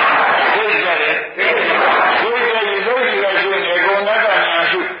သိကြတယ်သိကြတယ်သိကြတယ်ရှိနေကုန်တတ်တာညာ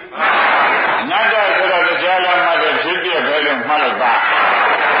ရှိနတ်တာဆိုတော့တရားလာမှတဲ့ဖြစ်ပြပဲလို့မှတ်လိုက်ပါ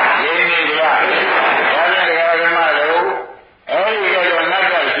ရင်းနေကြလားဒါနဲ့တရားဓမ္မတို့အဲ့ဒီကတော့နတ်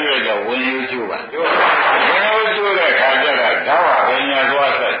တာရှိရတော့ဝင်ယူကျိုးပါဝင်ယူကျိုးတဲ့ခါကျတော့ဓာဝဘယ်ညာ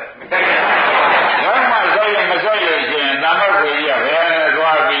သွားဆိုင်ဓာမဆိုင်ရင်မဆိုင်လို့ရှိရင်တမ္မခွေကြီးကဘယ်နဲ့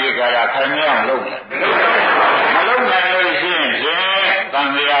သွားပြီးကြတာခံမရအောင်လုပ်တယ်မလုပ်နိုင်လို့ရှိရင်တန်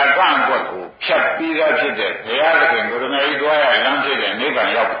မြာကန့်ကွက်ကိုဖြတ်ပြီးသားဖြစ်တဲ့ဘုရားသခင်ကိုရမေကြီးသွားရလမ်းဖြစ်တဲ့နိဗ္ဗာန်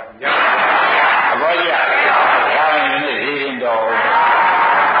ရောက်တယ်အဘောကြီးကဒါရင်ဒီရင်တော်